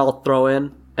question that I'll throw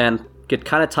in, and it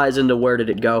kind of ties into where did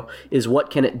it go, is what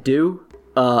can it do?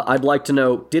 I'd like to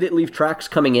know, did it leave tracks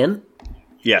coming in?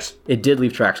 Yes. It did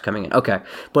leave tracks coming in, okay.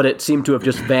 But it seemed to have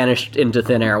just vanished into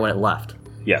thin air when it left.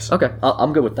 Yes. Okay,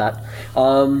 I'm good with that.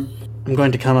 I'm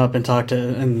going to come up and talk to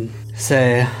and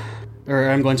say, or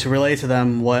I'm going to relay to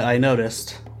them what I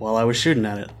noticed while I was shooting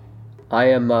at it. I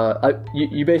am,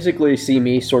 you basically see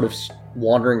me sort of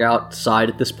wandering outside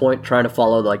at this point, trying to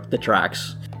follow, like, the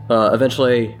tracks.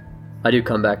 Eventually, I do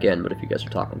come back in, but if you guys are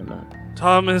talking to Matt.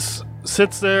 Thomas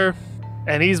sits there,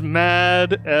 and he's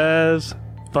mad as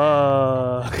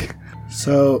fuck.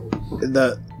 So,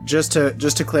 just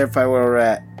to clarify where we're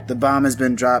at, the bomb has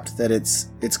been dropped that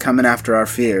it's coming after our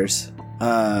fears.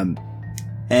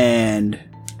 And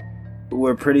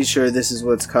we're pretty sure this is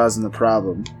what's causing the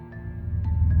problem.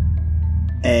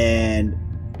 And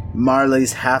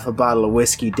Marley's half a bottle of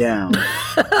whiskey down.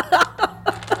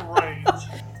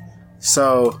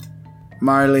 So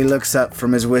Marley looks up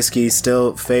from his whiskey,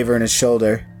 still favoring his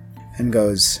shoulder, and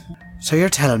goes, "So you're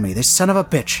telling me this son of a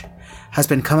bitch has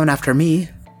been coming after me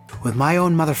with my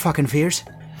own motherfucking fears?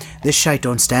 This shite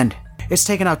don't stand. It's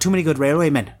taken out too many good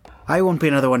railwaymen. I won't be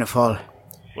another one to fall.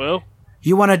 Well,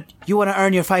 You wanna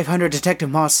earn your 500, Detective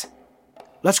Moss?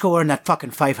 Let's go earn that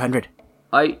fucking 500.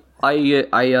 I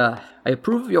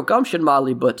approve of your gumption,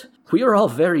 Marley, but we are all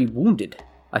very wounded.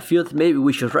 I feel that maybe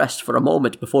we should rest for a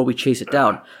moment before we chase it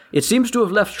down. It seems to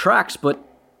have left tracks, but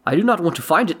I do not want to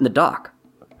find it in the dark."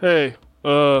 hey,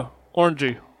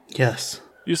 Orangey, Yes.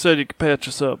 you said you could patch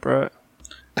us up, right?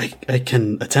 I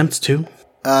can attempt to.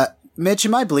 Mitch,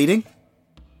 am I bleeding?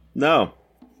 No.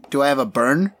 Do I have a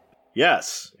burn?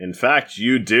 Yes. In fact,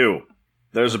 you do.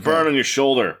 There's a burn on your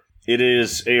shoulder. It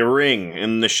is a ring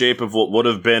in the shape of what would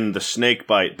have been the snake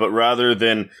bite, but rather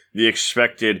than the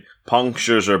expected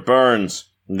punctures or burns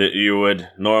that you would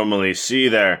normally see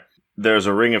there's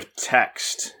a ring of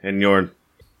text in your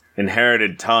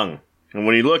inherited tongue. And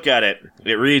when you look at it,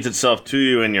 it reads itself to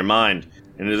you in your mind.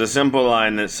 And it is a simple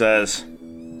line that says,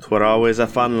 "'Twere always a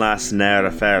fun lass, ne'er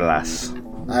a fair lass."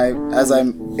 As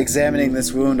I'm examining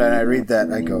this wound and I read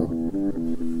that, I go,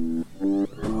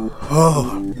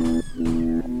 "Oh."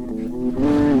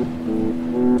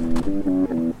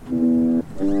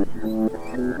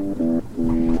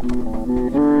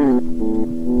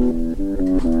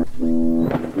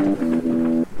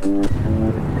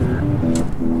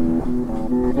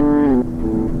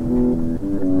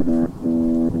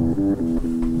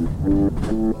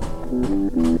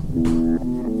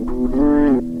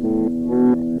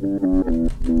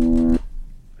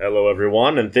 Hello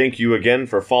everyone, and thank you again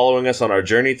for following us on our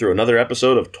journey through another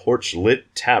episode of Torchlit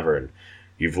Tavern.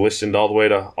 You've listened all the way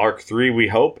to Arc 3, we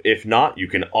hope. If not, you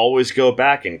can always go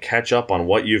back and catch up on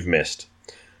what you've missed.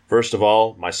 First of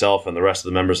all, myself and the rest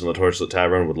of the members in the Torchlit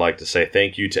Tavern would like to say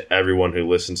thank you to everyone who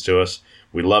listens to us.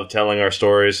 We love telling our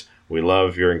stories, we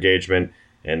love your engagement,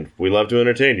 and we love to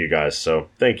entertain you guys, so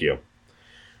thank you.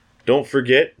 Don't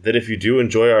forget that if you do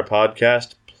enjoy our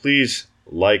podcast, please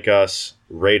like us,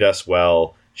 rate us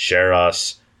well, share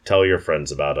us, tell your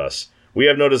friends about us. We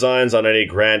have no designs on any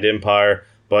grand empire,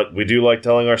 but we do like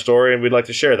telling our story, and we'd like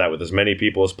to share that with as many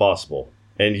people as possible.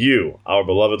 And you, our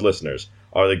beloved listeners,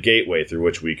 are the gateway through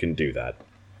which we can do that.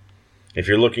 If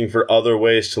you're looking for other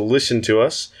ways to listen to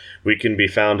us, we can be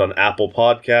found on Apple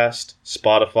Podcast,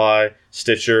 Spotify,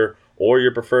 Stitcher, or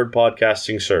your preferred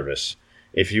podcasting service.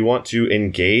 If you want to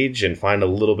engage and find a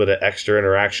little bit of extra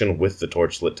interaction with the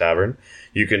Torchlit Tavern,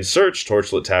 you can search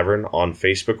Torchlit Tavern on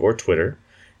Facebook or Twitter.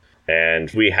 And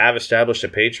we have established a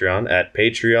Patreon at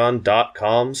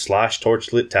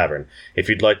patreon.com/Torchlit Tavern. If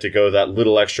you'd like to go that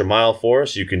little extra mile for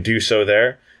us, you can do so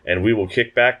there, and we will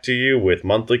kick back to you with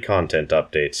monthly content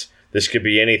updates. This could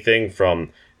be anything from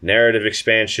narrative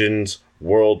expansions,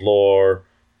 world lore,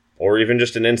 or even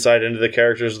just an insight into the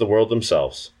characters of the world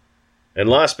themselves. And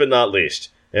last but not least,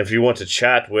 if you want to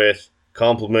chat with,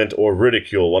 compliment, or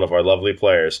ridicule one of our lovely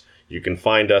players, you can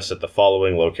find us at the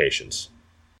following locations.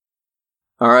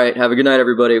 All right, have a good night,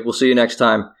 everybody. We'll see you next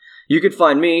time. You could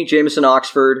find me, Jameson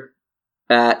Oxford,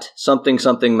 at something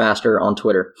master on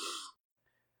Twitter.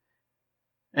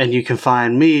 And you can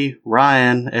find me,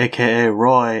 Ryan, aka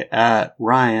Roy, at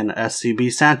Ryan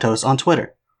SCB Santos on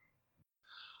Twitter.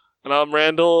 And I'm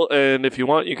Randall, and if you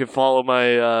want, you can follow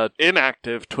my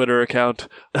inactive Twitter account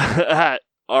at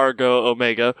Argo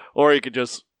Omega, or you could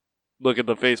just look at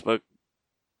the Facebook,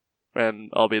 and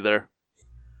I'll be there.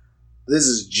 This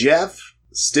is Jeff,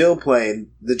 still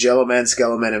playing the Jello Man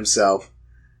Skeleman himself.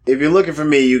 If you're looking for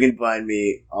me, you can find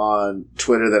me on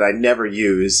Twitter that I never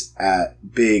use at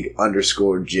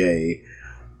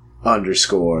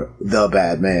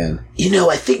big_J_the_bad_man. You know,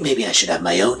 I think maybe I should have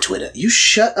my own Twitter. You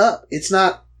shut up. It's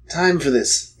not time for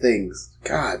this things.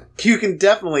 God. You can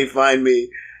definitely find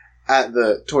me at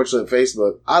the Torchlit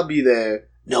Facebook. I'll be there.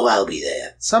 No, I'll be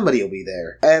there. Somebody will be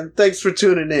there. And thanks for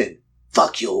tuning in.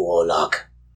 Fuck you, Warlock.